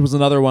 which was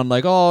another one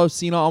like, oh,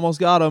 Cena almost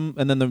got him,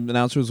 and then the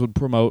announcers would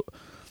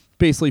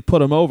basically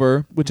put him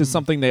over, which is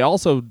something they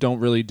also don't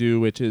really do,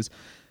 which is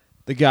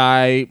the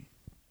guy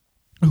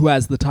who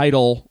has the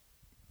title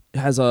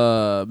has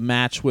a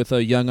match with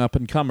a young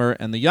up-and-comer,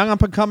 and the young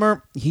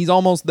up-and-comer, he's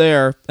almost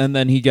there, and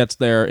then he gets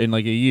there in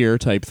like a year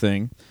type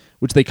thing,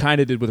 which they kind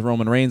of did with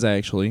Roman Reigns,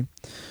 actually.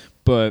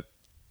 But,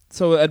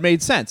 so it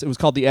made sense. It was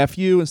called the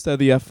FU instead of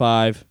the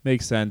F5.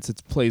 Makes sense.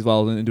 It plays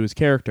well into his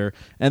character.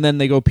 And then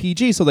they go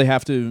PG, so they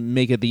have to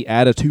make it the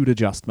attitude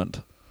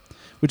adjustment,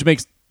 which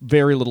makes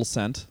very little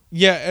sense.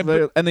 Yeah,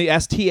 and the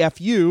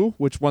STFU,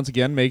 which once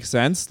again makes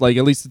sense. Like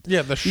at least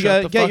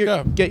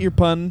get your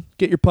pun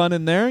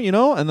in there, you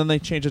know. And then they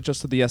change it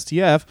just to the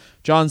STF.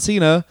 John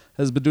Cena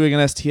has been doing an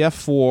STF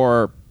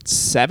for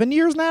 7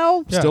 years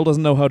now. Yeah. Still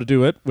doesn't know how to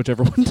do it, which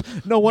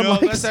no one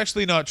likes. That's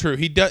actually not true.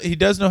 He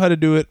does know how to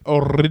do it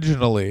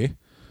originally.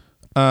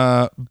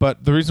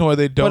 But the reason why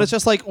they don't... But it's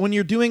just like when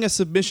you're doing a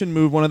submission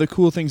move, one of the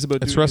cool things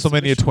about it's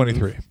WrestleMania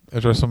 23.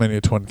 It's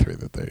WrestleMania 23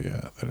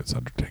 that it's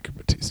Undertaker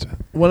Batista.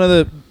 One of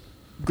the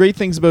great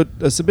things about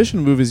a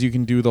submission move is you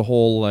can do the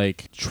whole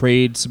like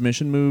trade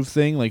submission move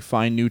thing, like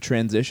find new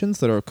transitions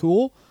that are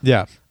cool.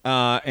 Yeah.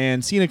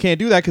 And Cena can't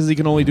do that because he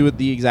can only do it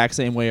the exact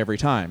same way every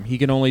time. He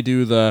can only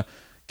do the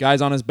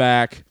guys on his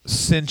back.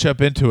 Cinch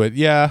up into it,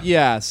 yeah.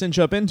 Yeah, cinch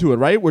up into it,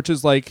 right? Which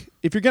is like,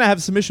 if you're going to have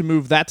a submission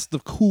move, that's the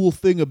cool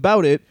thing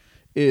about it.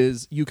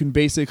 Is you can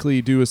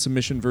basically do a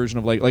submission version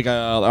of like a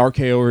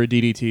RKO or a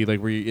DDT, like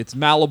where it's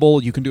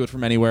malleable. You can do it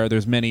from anywhere.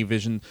 There's many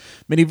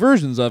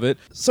versions of it.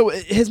 So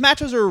his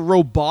matches are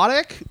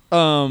robotic.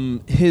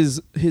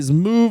 His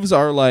moves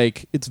are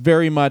like, it's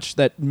very much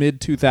that mid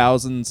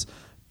 2000s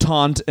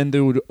taunt and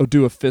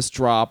do a fist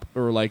drop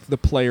or like the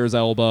player's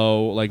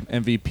elbow, like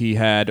MVP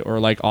had, or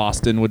like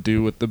Austin would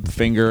do with the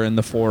finger and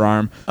the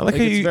forearm. I like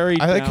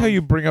how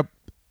you bring up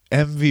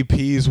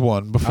MVP's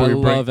one before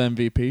you bring. I love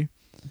MVP.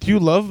 Do you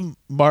love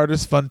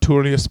Martus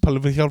Vonturius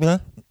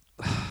Palvia?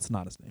 It's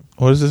not his name.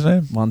 What is his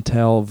name?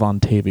 Montel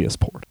Vontavious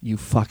Port. You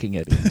fucking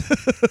idiot.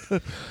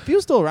 If he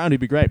was still around, he'd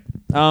be great.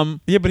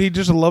 Yeah, but he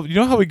just loved... You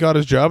know how he got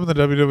his job in the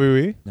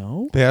WWE?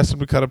 No. They asked him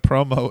to cut a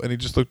promo, and he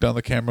just looked down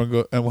the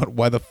camera and went,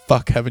 why the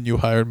fuck haven't you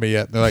hired me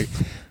yet? And they're like,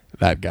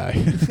 that guy.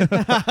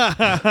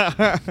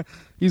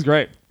 He's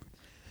great.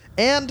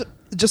 And...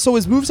 just so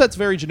his moveset's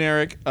very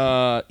generic.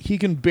 He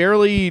can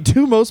barely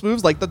do most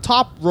moves. Like the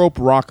top rope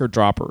rocker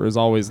dropper is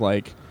always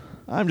like,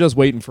 I'm just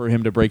waiting for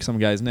him to break some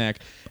guy's neck.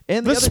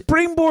 And the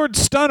springboard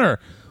stunner.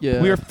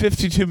 Yeah. We are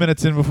 52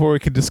 minutes in before we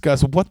can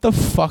discuss what the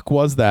fuck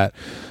was that.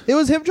 It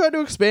was him trying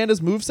to expand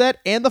his moveset,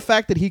 and the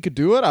fact that he could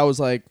do it, I was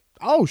like,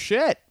 oh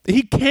shit.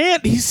 He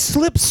can't. He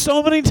slips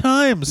so many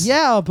times.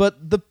 Yeah,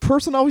 but the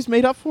person always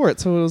made up for it,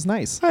 so it was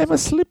nice. I'm a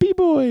slippy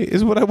boy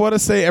is what I want to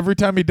say every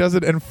time he does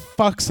it and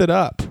fucks it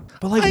up.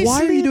 But like,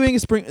 why are you doing a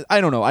spring?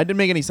 I don't know. I didn't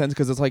make any sense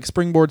because it's like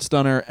springboard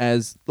stunner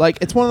as like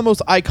it's one of the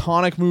most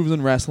iconic moves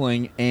in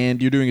wrestling, and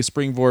you're doing a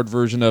springboard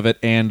version of it,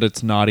 and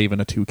it's not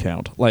even a 2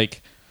 count.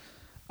 Like,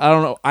 I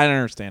don't know. I don't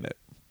understand it.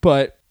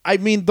 But I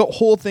mean, the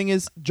whole thing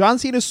is John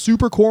Cena's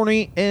super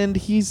corny, and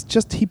he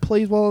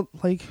plays well.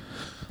 Like,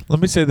 Let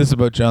me say this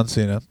about John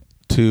Cena,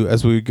 too,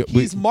 as we go.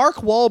 he's Mark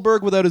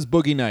Wahlberg without his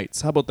boogie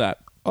nights. How about that?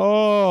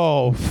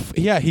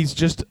 Yeah, he's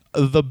just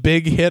the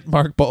big hit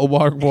Mark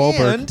Wahlberg.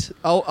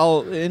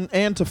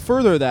 And to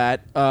further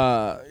that,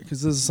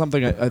 because this is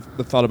something I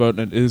thought about,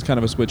 and it is kind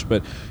of a switch.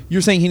 But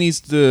you're saying he needs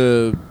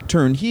to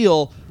turn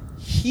heel.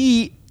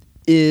 He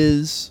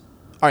is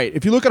all right.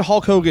 If you look at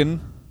Hulk Hogan,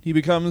 he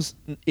becomes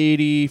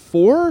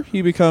 84.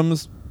 He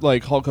becomes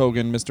like Hulk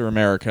Hogan, Mr.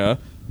 America.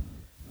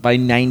 By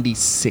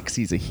 96,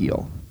 he's a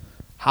heel.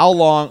 How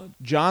long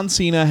John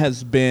Cena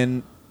has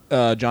been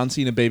John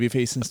Cena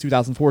babyface since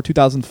 2004,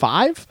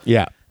 2005?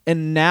 Yeah.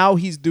 And now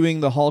he's doing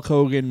the Hulk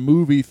Hogan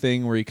movie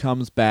thing where he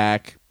comes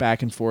back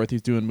and forth.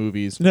 He's doing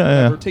movies.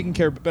 Yeah. Taking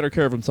better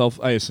care of himself,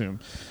 I assume.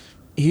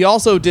 He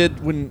also did,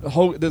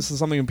 this is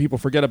something people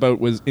forget about,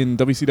 was in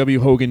WCW,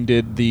 Hogan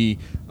did the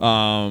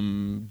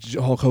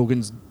Hulk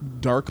Hogan's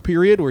dark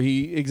period where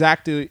he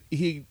acted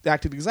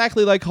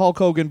exactly like Hulk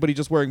Hogan, but he's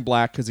just wearing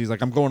black because he's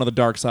like, I'm going to the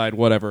dark side,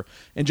 whatever.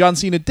 And John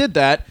Cena did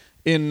that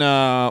in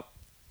what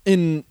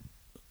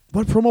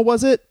promo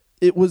was it?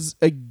 It was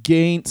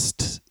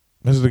against...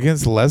 Was it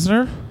against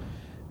Lesnar?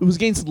 It was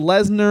against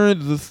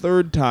Lesnar the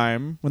third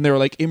time when they were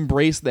like,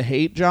 embrace the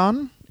hate,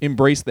 John.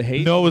 Embrace the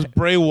hate. No, it was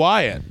Bray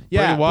Wyatt.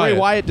 Yeah, Bray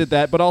Wyatt did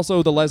that, but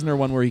also the Lesnar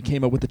one where he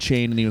came up with the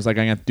chain and he was like,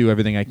 I'm going to do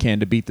everything I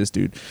can to beat this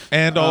dude.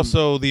 And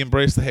also the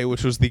Embrace the Hate,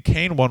 which was the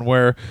Kane one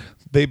where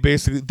they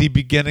basically, the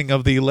beginning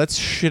of the let's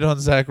shit on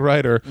Zack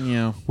Ryder,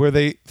 where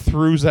they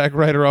threw Zack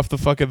Ryder off the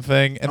fucking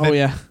thing. And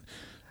then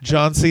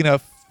John Cena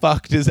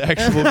fucked his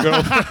actual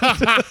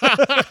girlfriend.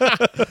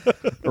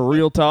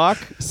 Real talk?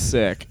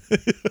 Sick.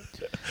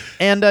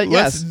 And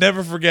let's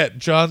never forget,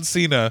 John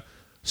Cena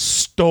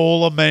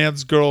stole a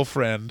man's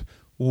girlfriend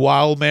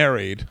while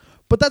married.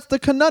 But that's the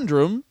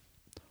conundrum.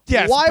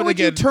 Yes, why would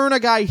you turn a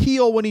guy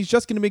heel when he's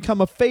just going to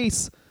become a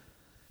face?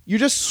 You're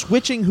just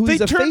switching who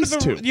he's a face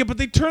to. Yeah, but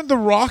they turned The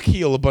Rock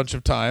heel a bunch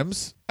of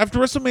times. After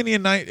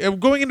WrestleMania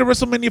going into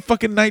WrestleMania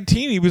fucking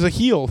 19, he was a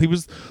heel. He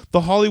was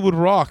the Hollywood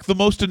Rock, the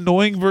most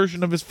annoying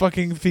version of his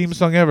fucking theme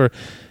song ever.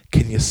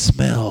 Can you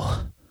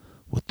smell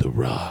what The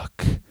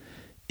Rock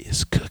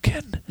is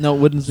cooking? No,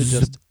 wouldn't it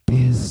just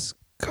is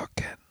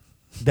cooking?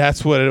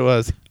 That's what it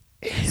was.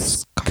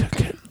 Is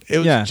cooking. It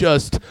was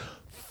just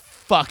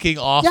fucking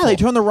awful. Yeah, they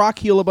turned The Rock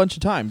heel a bunch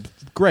of times.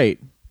 Great.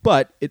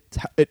 But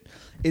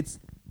it's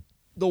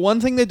the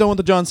one thing they've done with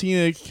the John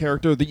Cena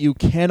character that you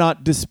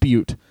cannot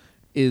dispute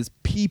is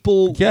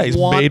people he's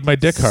made my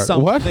dick hard.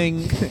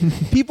 Something.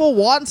 What? People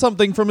want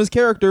something from his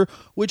character,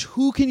 which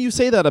who can you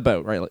say that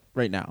about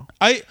right now?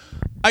 I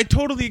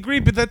totally agree,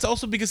 but that's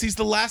also because he's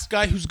the last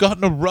guy who's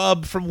gotten a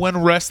rub from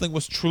when wrestling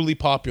was truly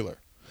popular.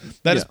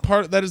 That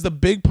is the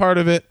big part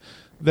of it.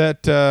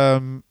 That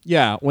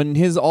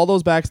when all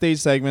those backstage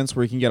segments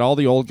where he can get all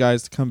the old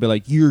guys to come be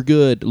like, you're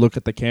good, look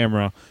at the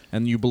camera,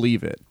 and you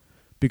believe it.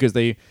 Because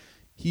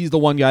he's the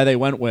one guy they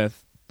went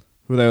with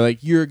who they're like,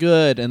 you're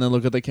good, and then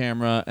look at the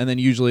camera, and then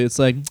usually it's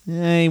like,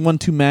 he won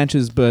 2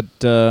 matches, but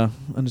I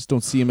just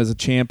don't see him as a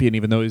champion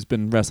even though he's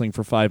been wrestling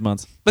for 5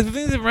 months. Like, the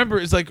thing to remember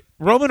is like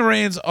Roman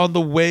Reigns on the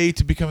way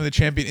to becoming the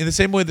champion, in the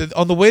same way that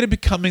on the way to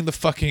becoming the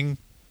fucking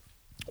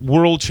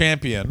world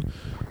champion,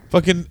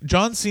 fucking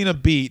John Cena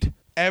beat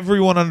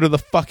everyone under the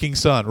fucking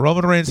sun.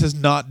 Roman Reigns has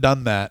not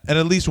done that, and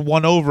at least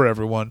won over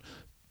everyone,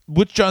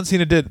 which John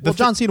Cena did.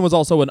 John Cena was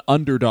also an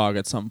underdog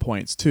at some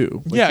points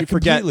too. You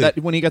forget that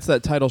when he gets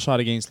that title shot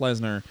against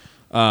Lesnar,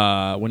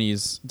 when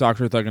he's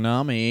Dr.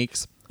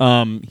 Thugonomics,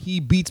 he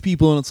beats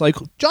people, and it's like,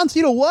 John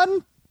Cena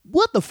won?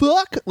 What the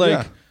fuck?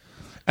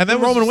 And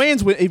then Roman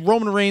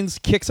Reigns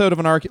kicks out of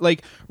an arc,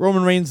 like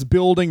Roman Reigns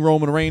building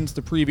Roman Reigns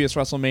the previous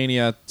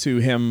WrestleMania to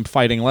him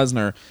fighting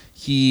Lesnar.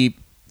 He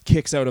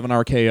kicks out of an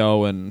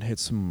RKO and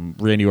hits some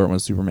Randy Orton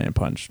with Superman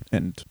punch.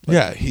 And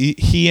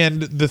he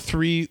and the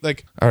three,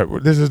 like, all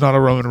right, this is not a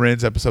Roman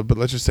Reigns episode, but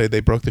let's just say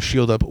they broke the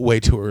Shield up way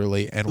too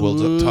early, and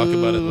we'll talk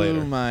about it later.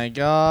 Oh my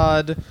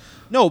god.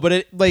 No,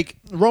 but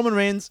Roman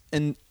Reigns,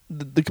 and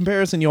the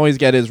comparison you always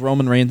get is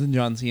Roman Reigns and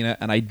John Cena,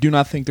 and I do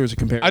not think there's a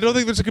comparison. I don't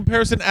think there's a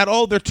comparison at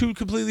all. They're two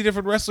completely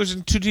different wrestlers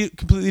in two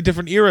completely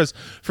different eras.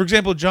 For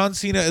example, John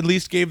Cena at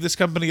least gave this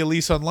company a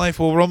lease on life,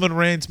 while Roman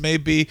Reigns may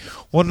be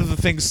one of the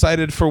things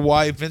cited for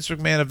why Vince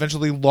McMahon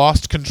eventually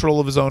lost control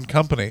of his own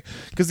company.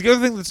 Because the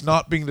other thing that's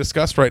not being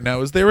discussed right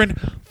now is they're in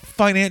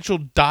financial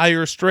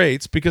dire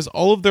straits because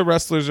all of their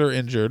wrestlers are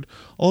injured.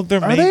 Are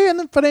they in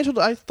the financial?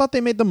 I thought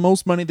they made the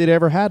most money they'd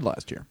ever had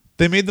last year.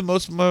 They made the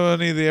most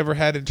money they ever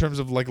had in terms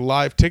of like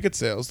live ticket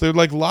sales. They're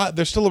like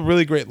they're still a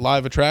really great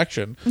live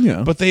attraction.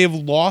 Yeah. But they have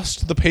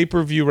lost the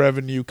pay-per-view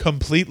revenue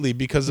completely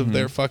because of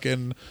their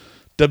fucking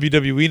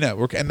WWE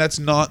network, and that's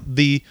not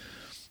the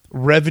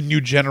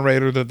revenue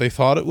generator that they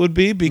thought it would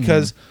be,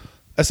 because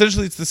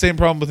essentially it's the same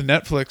problem with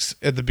Netflix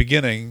at the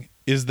beginning,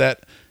 is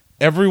that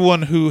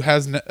everyone who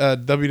has a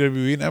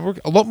WWE network,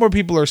 a lot more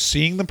people are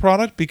seeing the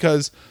product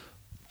because,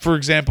 for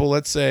example,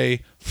 let's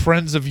say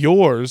friends of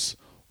yours,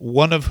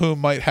 one of whom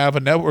might have a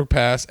network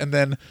pass, and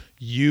then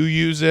you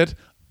use it,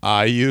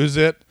 I use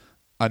it.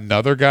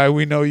 Another guy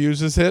we know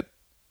uses it.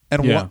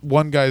 And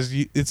one guy's,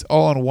 it's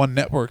all on one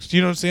network. Do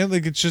you know what I'm saying?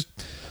 Like, it's just,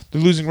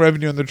 they're losing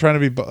revenue and they're trying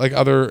to be, like,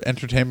 other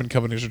entertainment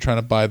companies are trying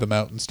to buy them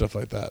out and stuff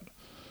like that,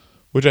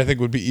 which I think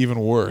would be even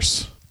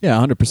worse. Yeah,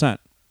 100%.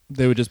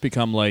 They would just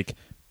become like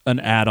an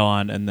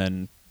add-on, and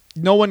then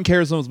no one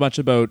cares as much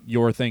about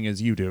your thing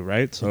as you do,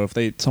 right? So if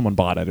someone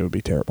bought it, it would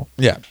be terrible.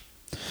 Yeah.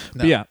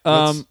 No, but yeah.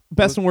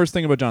 Best and worst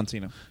thing about John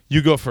Cena.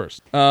 You go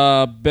first.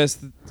 Best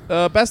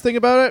thing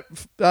about it.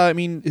 I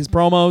mean, his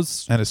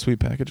promos And a sweet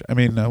package. I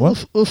mean, what?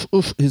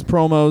 his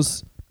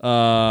promos.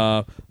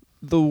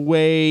 The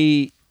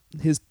way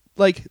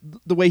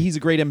he's a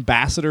great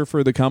ambassador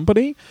for the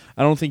company.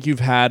 I don't think you've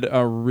had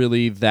a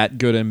really that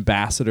good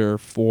ambassador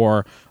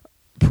for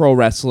pro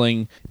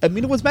wrestling. I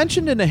mean, it was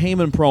mentioned in a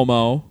Heyman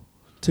promo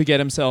to get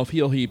himself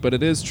heel heat, but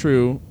it is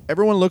true.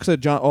 Everyone looks at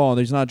John. Oh,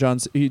 there's not John.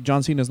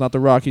 John Cena's not The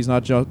Rock. He's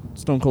not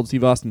Stone Cold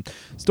Steve Austin.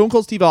 Stone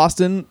Cold Steve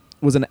Austin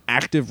was an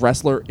active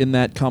wrestler in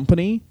that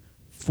company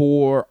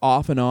for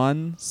off and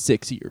on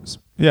 6 years.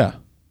 Yeah.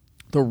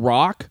 The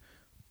Rock,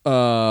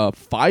 5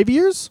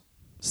 years,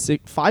 4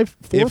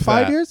 or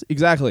 5 years,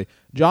 exactly.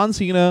 John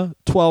Cena,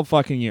 12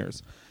 fucking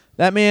years.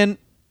 That man,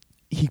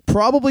 he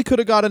probably could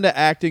have got into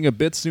acting a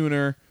bit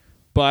sooner,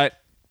 but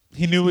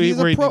he knew he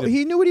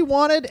knew what he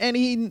wanted, and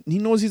he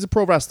knows he's a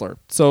pro wrestler.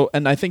 So,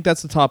 and I think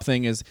that's the top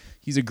thing is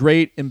he's a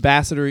great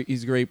ambassador.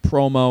 He's a great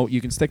promo. You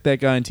can stick that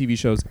guy in TV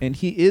shows, and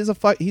he's a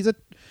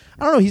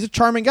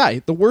charming guy.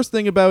 The worst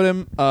thing about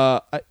him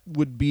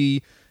would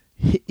be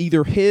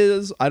either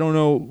his, I don't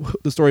know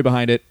the story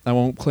behind it. I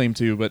won't claim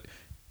to, but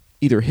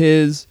either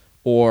his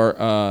or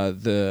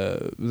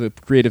the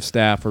creative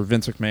staff or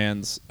Vince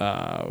McMahon's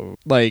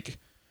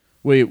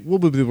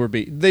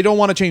they don't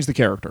want to change the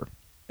character.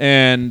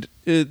 And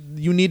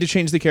you need to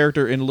change the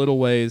character in little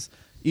ways,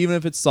 even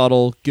if it's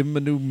subtle. Give him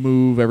a new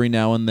move every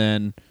now and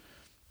then,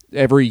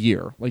 every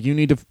year. Like, you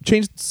need to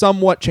change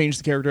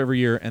the character every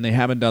year, and they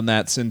haven't done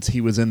that since he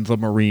was in the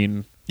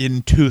Marine.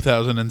 In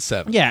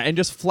 2007. Yeah, and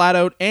just flat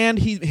out, and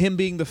him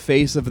being the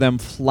face of them,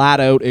 flat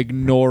out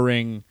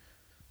ignoring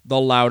the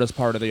loudest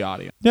part of the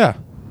audience. Yeah.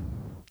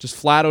 Just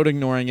flat out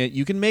ignoring it.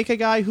 You can make a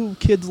guy who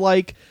kids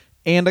like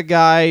and a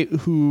guy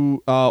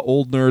who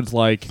old nerds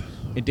like,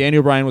 and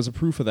Daniel Bryan was a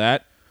proof of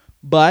that.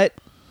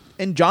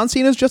 And John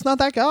Cena's just not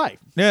that guy.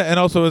 Yeah, and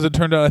also, as it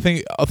turned out, I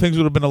think things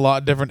would have been a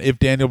lot different if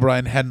Daniel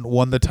Bryan hadn't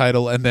won the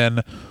title and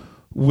then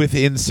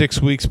within 6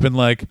 weeks been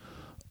like,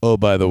 oh,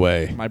 by the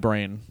way. My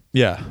brain.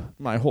 Yeah.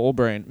 My whole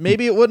brain.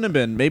 Maybe it wouldn't have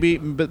been. Maybe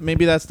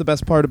that's the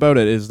best part about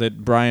it, is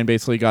that Bryan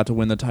basically got to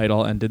win the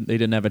title and they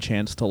didn't have a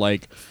chance to,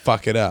 like,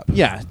 fuck it up.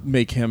 Yeah,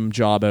 make him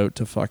job out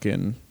to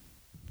fucking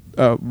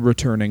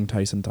returning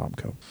Tyson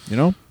Tomko. You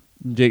know?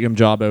 Make him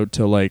job out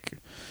to, like,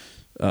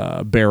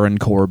 Baron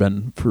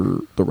Corbin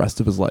for the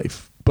rest of his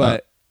life.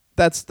 But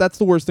that's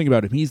the worst thing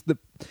about him. He's the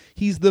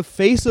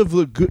face of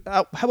the good.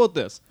 How about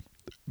this?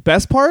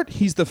 Best part,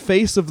 he's the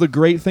face of the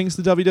great things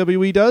the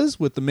WWE does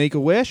with the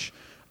Make-A-Wish,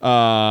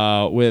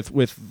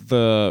 with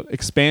the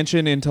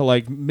expansion into,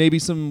 like, maybe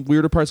some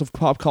weirder parts of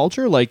pop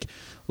culture, like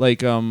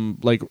doing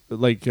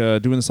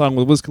the song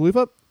with Wiz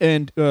Khalifa.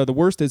 And the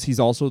worst is he's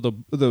also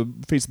the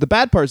face of the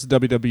bad parts of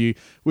WWE,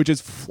 which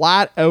is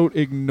flat out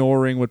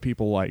ignoring what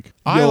people like.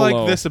 I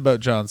like this about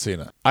John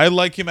Cena. I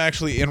like him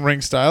actually in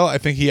ring style. I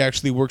think he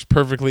actually works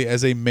perfectly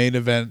as a main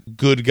event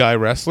good guy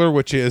wrestler,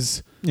 which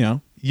is,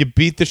 you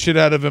beat the shit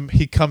out of him,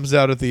 he comes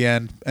out at the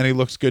end, and he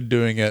looks good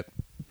doing it,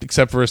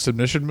 except for a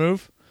submission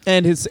move.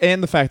 And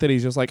the fact that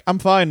he's just like, I'm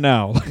fine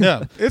now.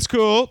 Yeah, it's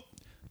cool.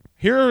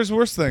 Here are his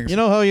worst things. You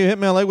know how you hit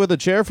my leg with a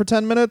chair for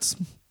 10 minutes?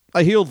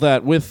 I healed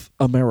that with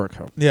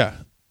America.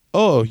 Yeah.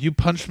 Oh, you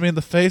punched me in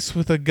the face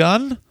with a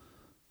gun?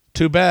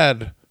 Too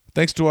bad.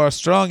 Thanks to our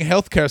strong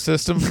healthcare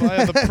system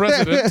via the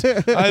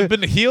president, I've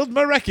been healed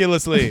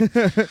miraculously.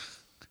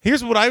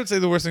 Here's what I would say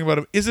the worst thing about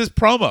him is his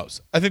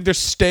promos. I think they're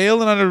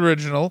stale and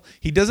unoriginal.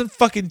 He doesn't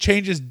fucking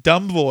change his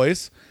dumb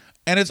voice,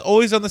 and it's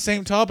always on the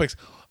same topics.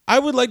 I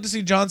would like to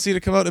see John Cena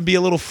come out and be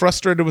a little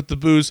frustrated with the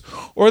booze,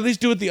 or at least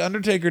do what The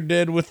Undertaker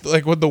did with,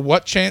 like, when the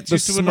what chants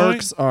used to annoy. The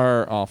smirks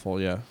are awful,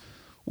 yeah.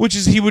 Which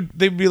is,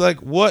 they'd be like,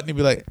 what? And he'd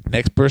be like,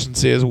 next person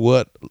says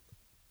what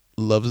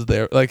loves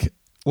their, like,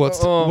 what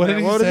did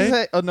he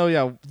say? Oh, no,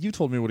 yeah, you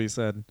told me what he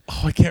said.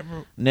 Oh, I can't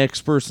remember.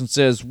 Next person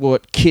says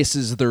what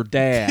kisses their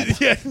dad,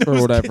 yeah, or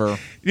whatever.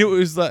 It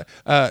was like,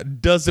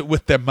 does it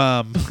with their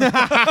mom.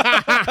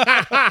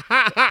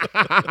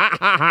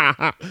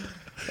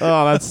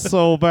 Oh, that's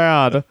so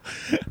bad.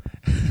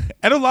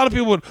 And a lot of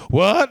people would,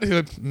 what?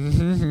 Like,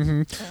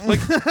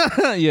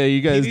 yeah,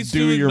 you guys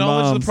do your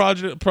moms. He needs to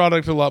acknowledge the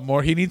product a lot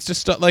more. He needs to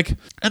start, like,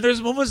 and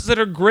there's moments that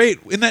are great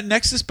in that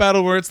Nexus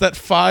battle where it's that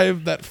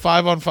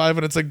 5-on-5,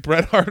 and it's like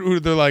Bret Hart, who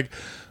they're like,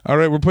 all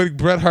right, we're putting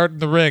Bret Hart in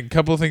the ring.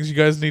 Couple of things you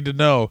guys need to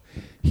know.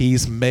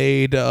 He's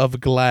made of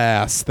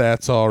glass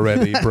that's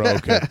already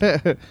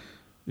broken.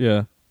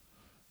 Yeah.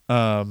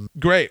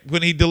 Great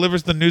when he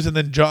delivers the news and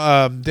then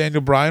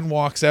Daniel Bryan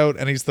walks out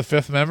and he's the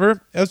fifth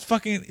member. It was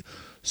fucking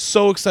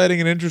so exciting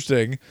and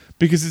interesting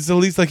because it's at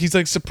least like he's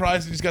like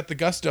surprised and he's got the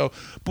gusto.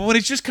 But when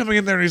he's just coming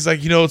in there and he's like,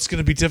 it's going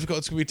to be difficult,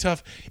 it's going to be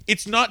tough.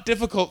 It's not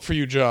difficult for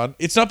you, John.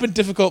 It's not been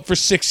difficult for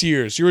 6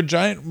 years. You're a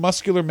giant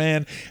muscular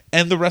man,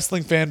 and the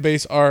wrestling fan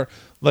base are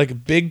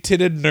like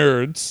big-titted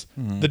nerds,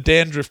 the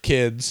dandruff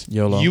kids,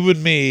 YOLO. you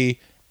and me,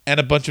 and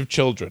a bunch of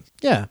children.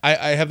 Yeah. I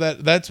have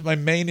that. That's my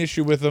main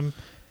issue with him.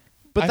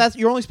 But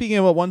you're only speaking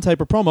about one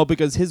type of promo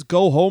because his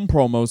go home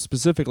promo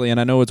specifically, and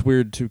I know it's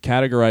weird to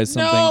categorize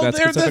something that's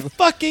they're specifically. the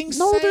fucking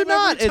No, same they're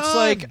not. every It's time.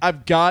 like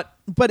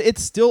but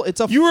it's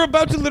a. You were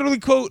about to literally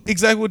quote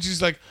exactly what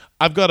she's like.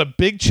 I've got a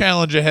big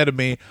challenge ahead of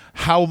me.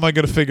 How am I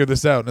going to figure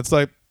this out? And it's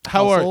like,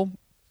 how hustle,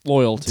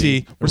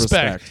 loyalty,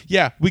 respect.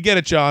 Yeah, we get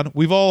it, John.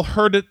 We've all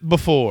heard it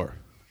before.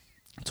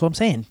 That's what I'm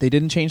saying. They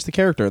didn't change the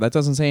character. That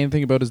doesn't say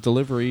anything about his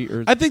delivery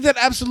or. I think that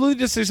absolutely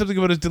does say something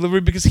about his delivery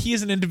because he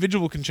as an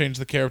individual can change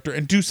the character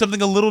and do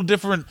something a little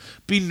different.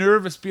 Be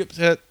nervous, be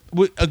upset.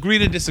 Agree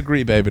to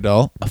disagree, baby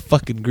doll. I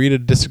fucking agree to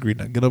disagree.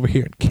 Now get over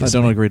here and kiss I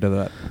don't me. agree to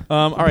that.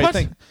 All right,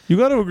 What? You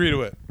got to agree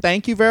to it.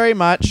 thank you very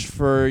much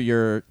for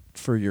your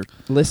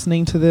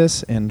listening to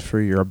this and for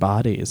your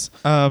bodies.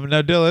 Now,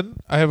 Dylan,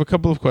 I have a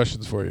couple of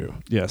questions for you.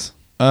 Yes.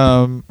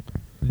 Do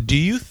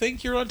you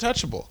think you're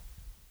untouchable?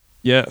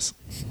 Yes.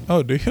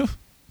 Oh, do you?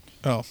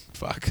 Oh,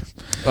 fuck.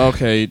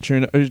 Okay,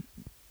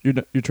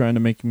 you're trying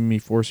to make me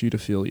force you to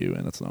feel you,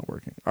 and it's not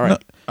working. All right. No,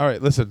 all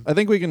right, listen. I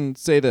think we can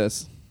say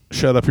this.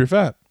 Shut up, you're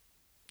fat.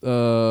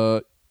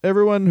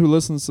 Everyone who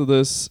listens to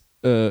this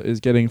is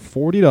getting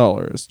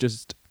 $40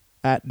 just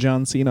at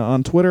John Cena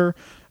on Twitter.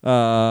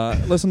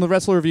 Listen to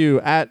Wrestler Review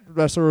at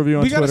Wrestler Review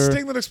on We Twitter. got a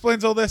sting that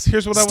explains all this.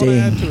 Here's what I want to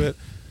add to it.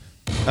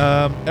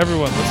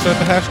 Everyone, let's start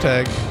the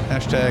hashtag.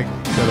 Hashtag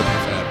shut up, you're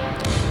fat.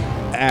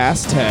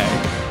 Ass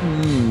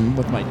tag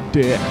with my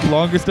dick.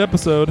 Longest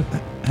episode.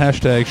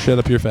 Hashtag shut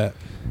up, you're fat.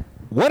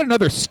 What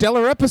another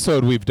stellar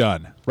episode we've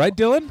done. Right,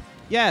 Dylan?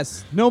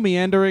 Yes, no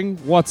meandering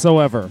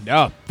whatsoever.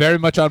 Yeah, very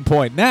much on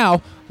point.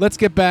 Now, let's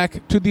get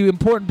back to the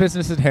important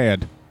business at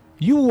hand.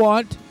 You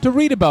want to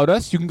read about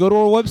us, you can go to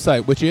our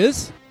website, which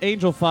is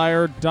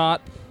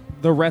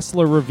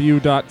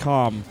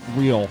angelfire.thewrestlerreview.com.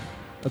 Real.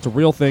 That's a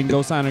real thing.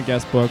 Go sign a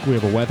guest book. We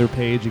have a weather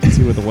page. You can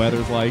see what the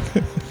weather's like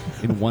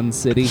in one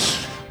city.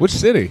 which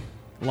city?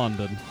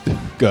 London.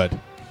 Good.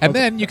 And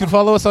then you can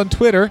follow us on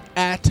Twitter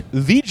at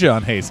the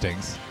John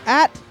Hastings.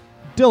 At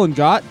Dylan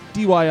Gott,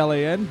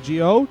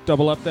 DYLANGO,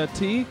 double up that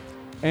T.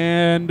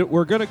 And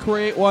we're going to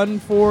create one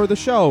for the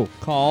show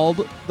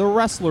called The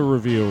Wrestler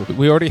Review.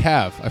 We already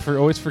have. I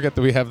always forget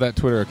that we have that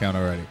Twitter account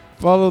already.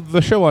 Follow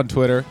the show on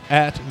Twitter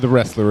at The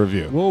Wrestler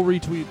Review. We'll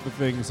retweet the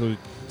thing, so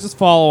just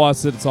follow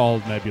us. It's all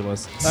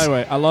nebulous.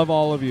 Anyway, I love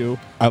all of you.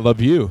 I love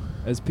you.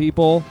 As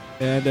people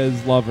and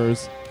as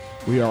lovers,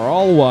 we are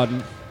all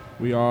one.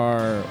 We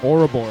are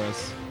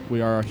Ouroboros.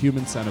 We are a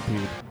human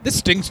centipede. This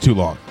stings too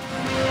long.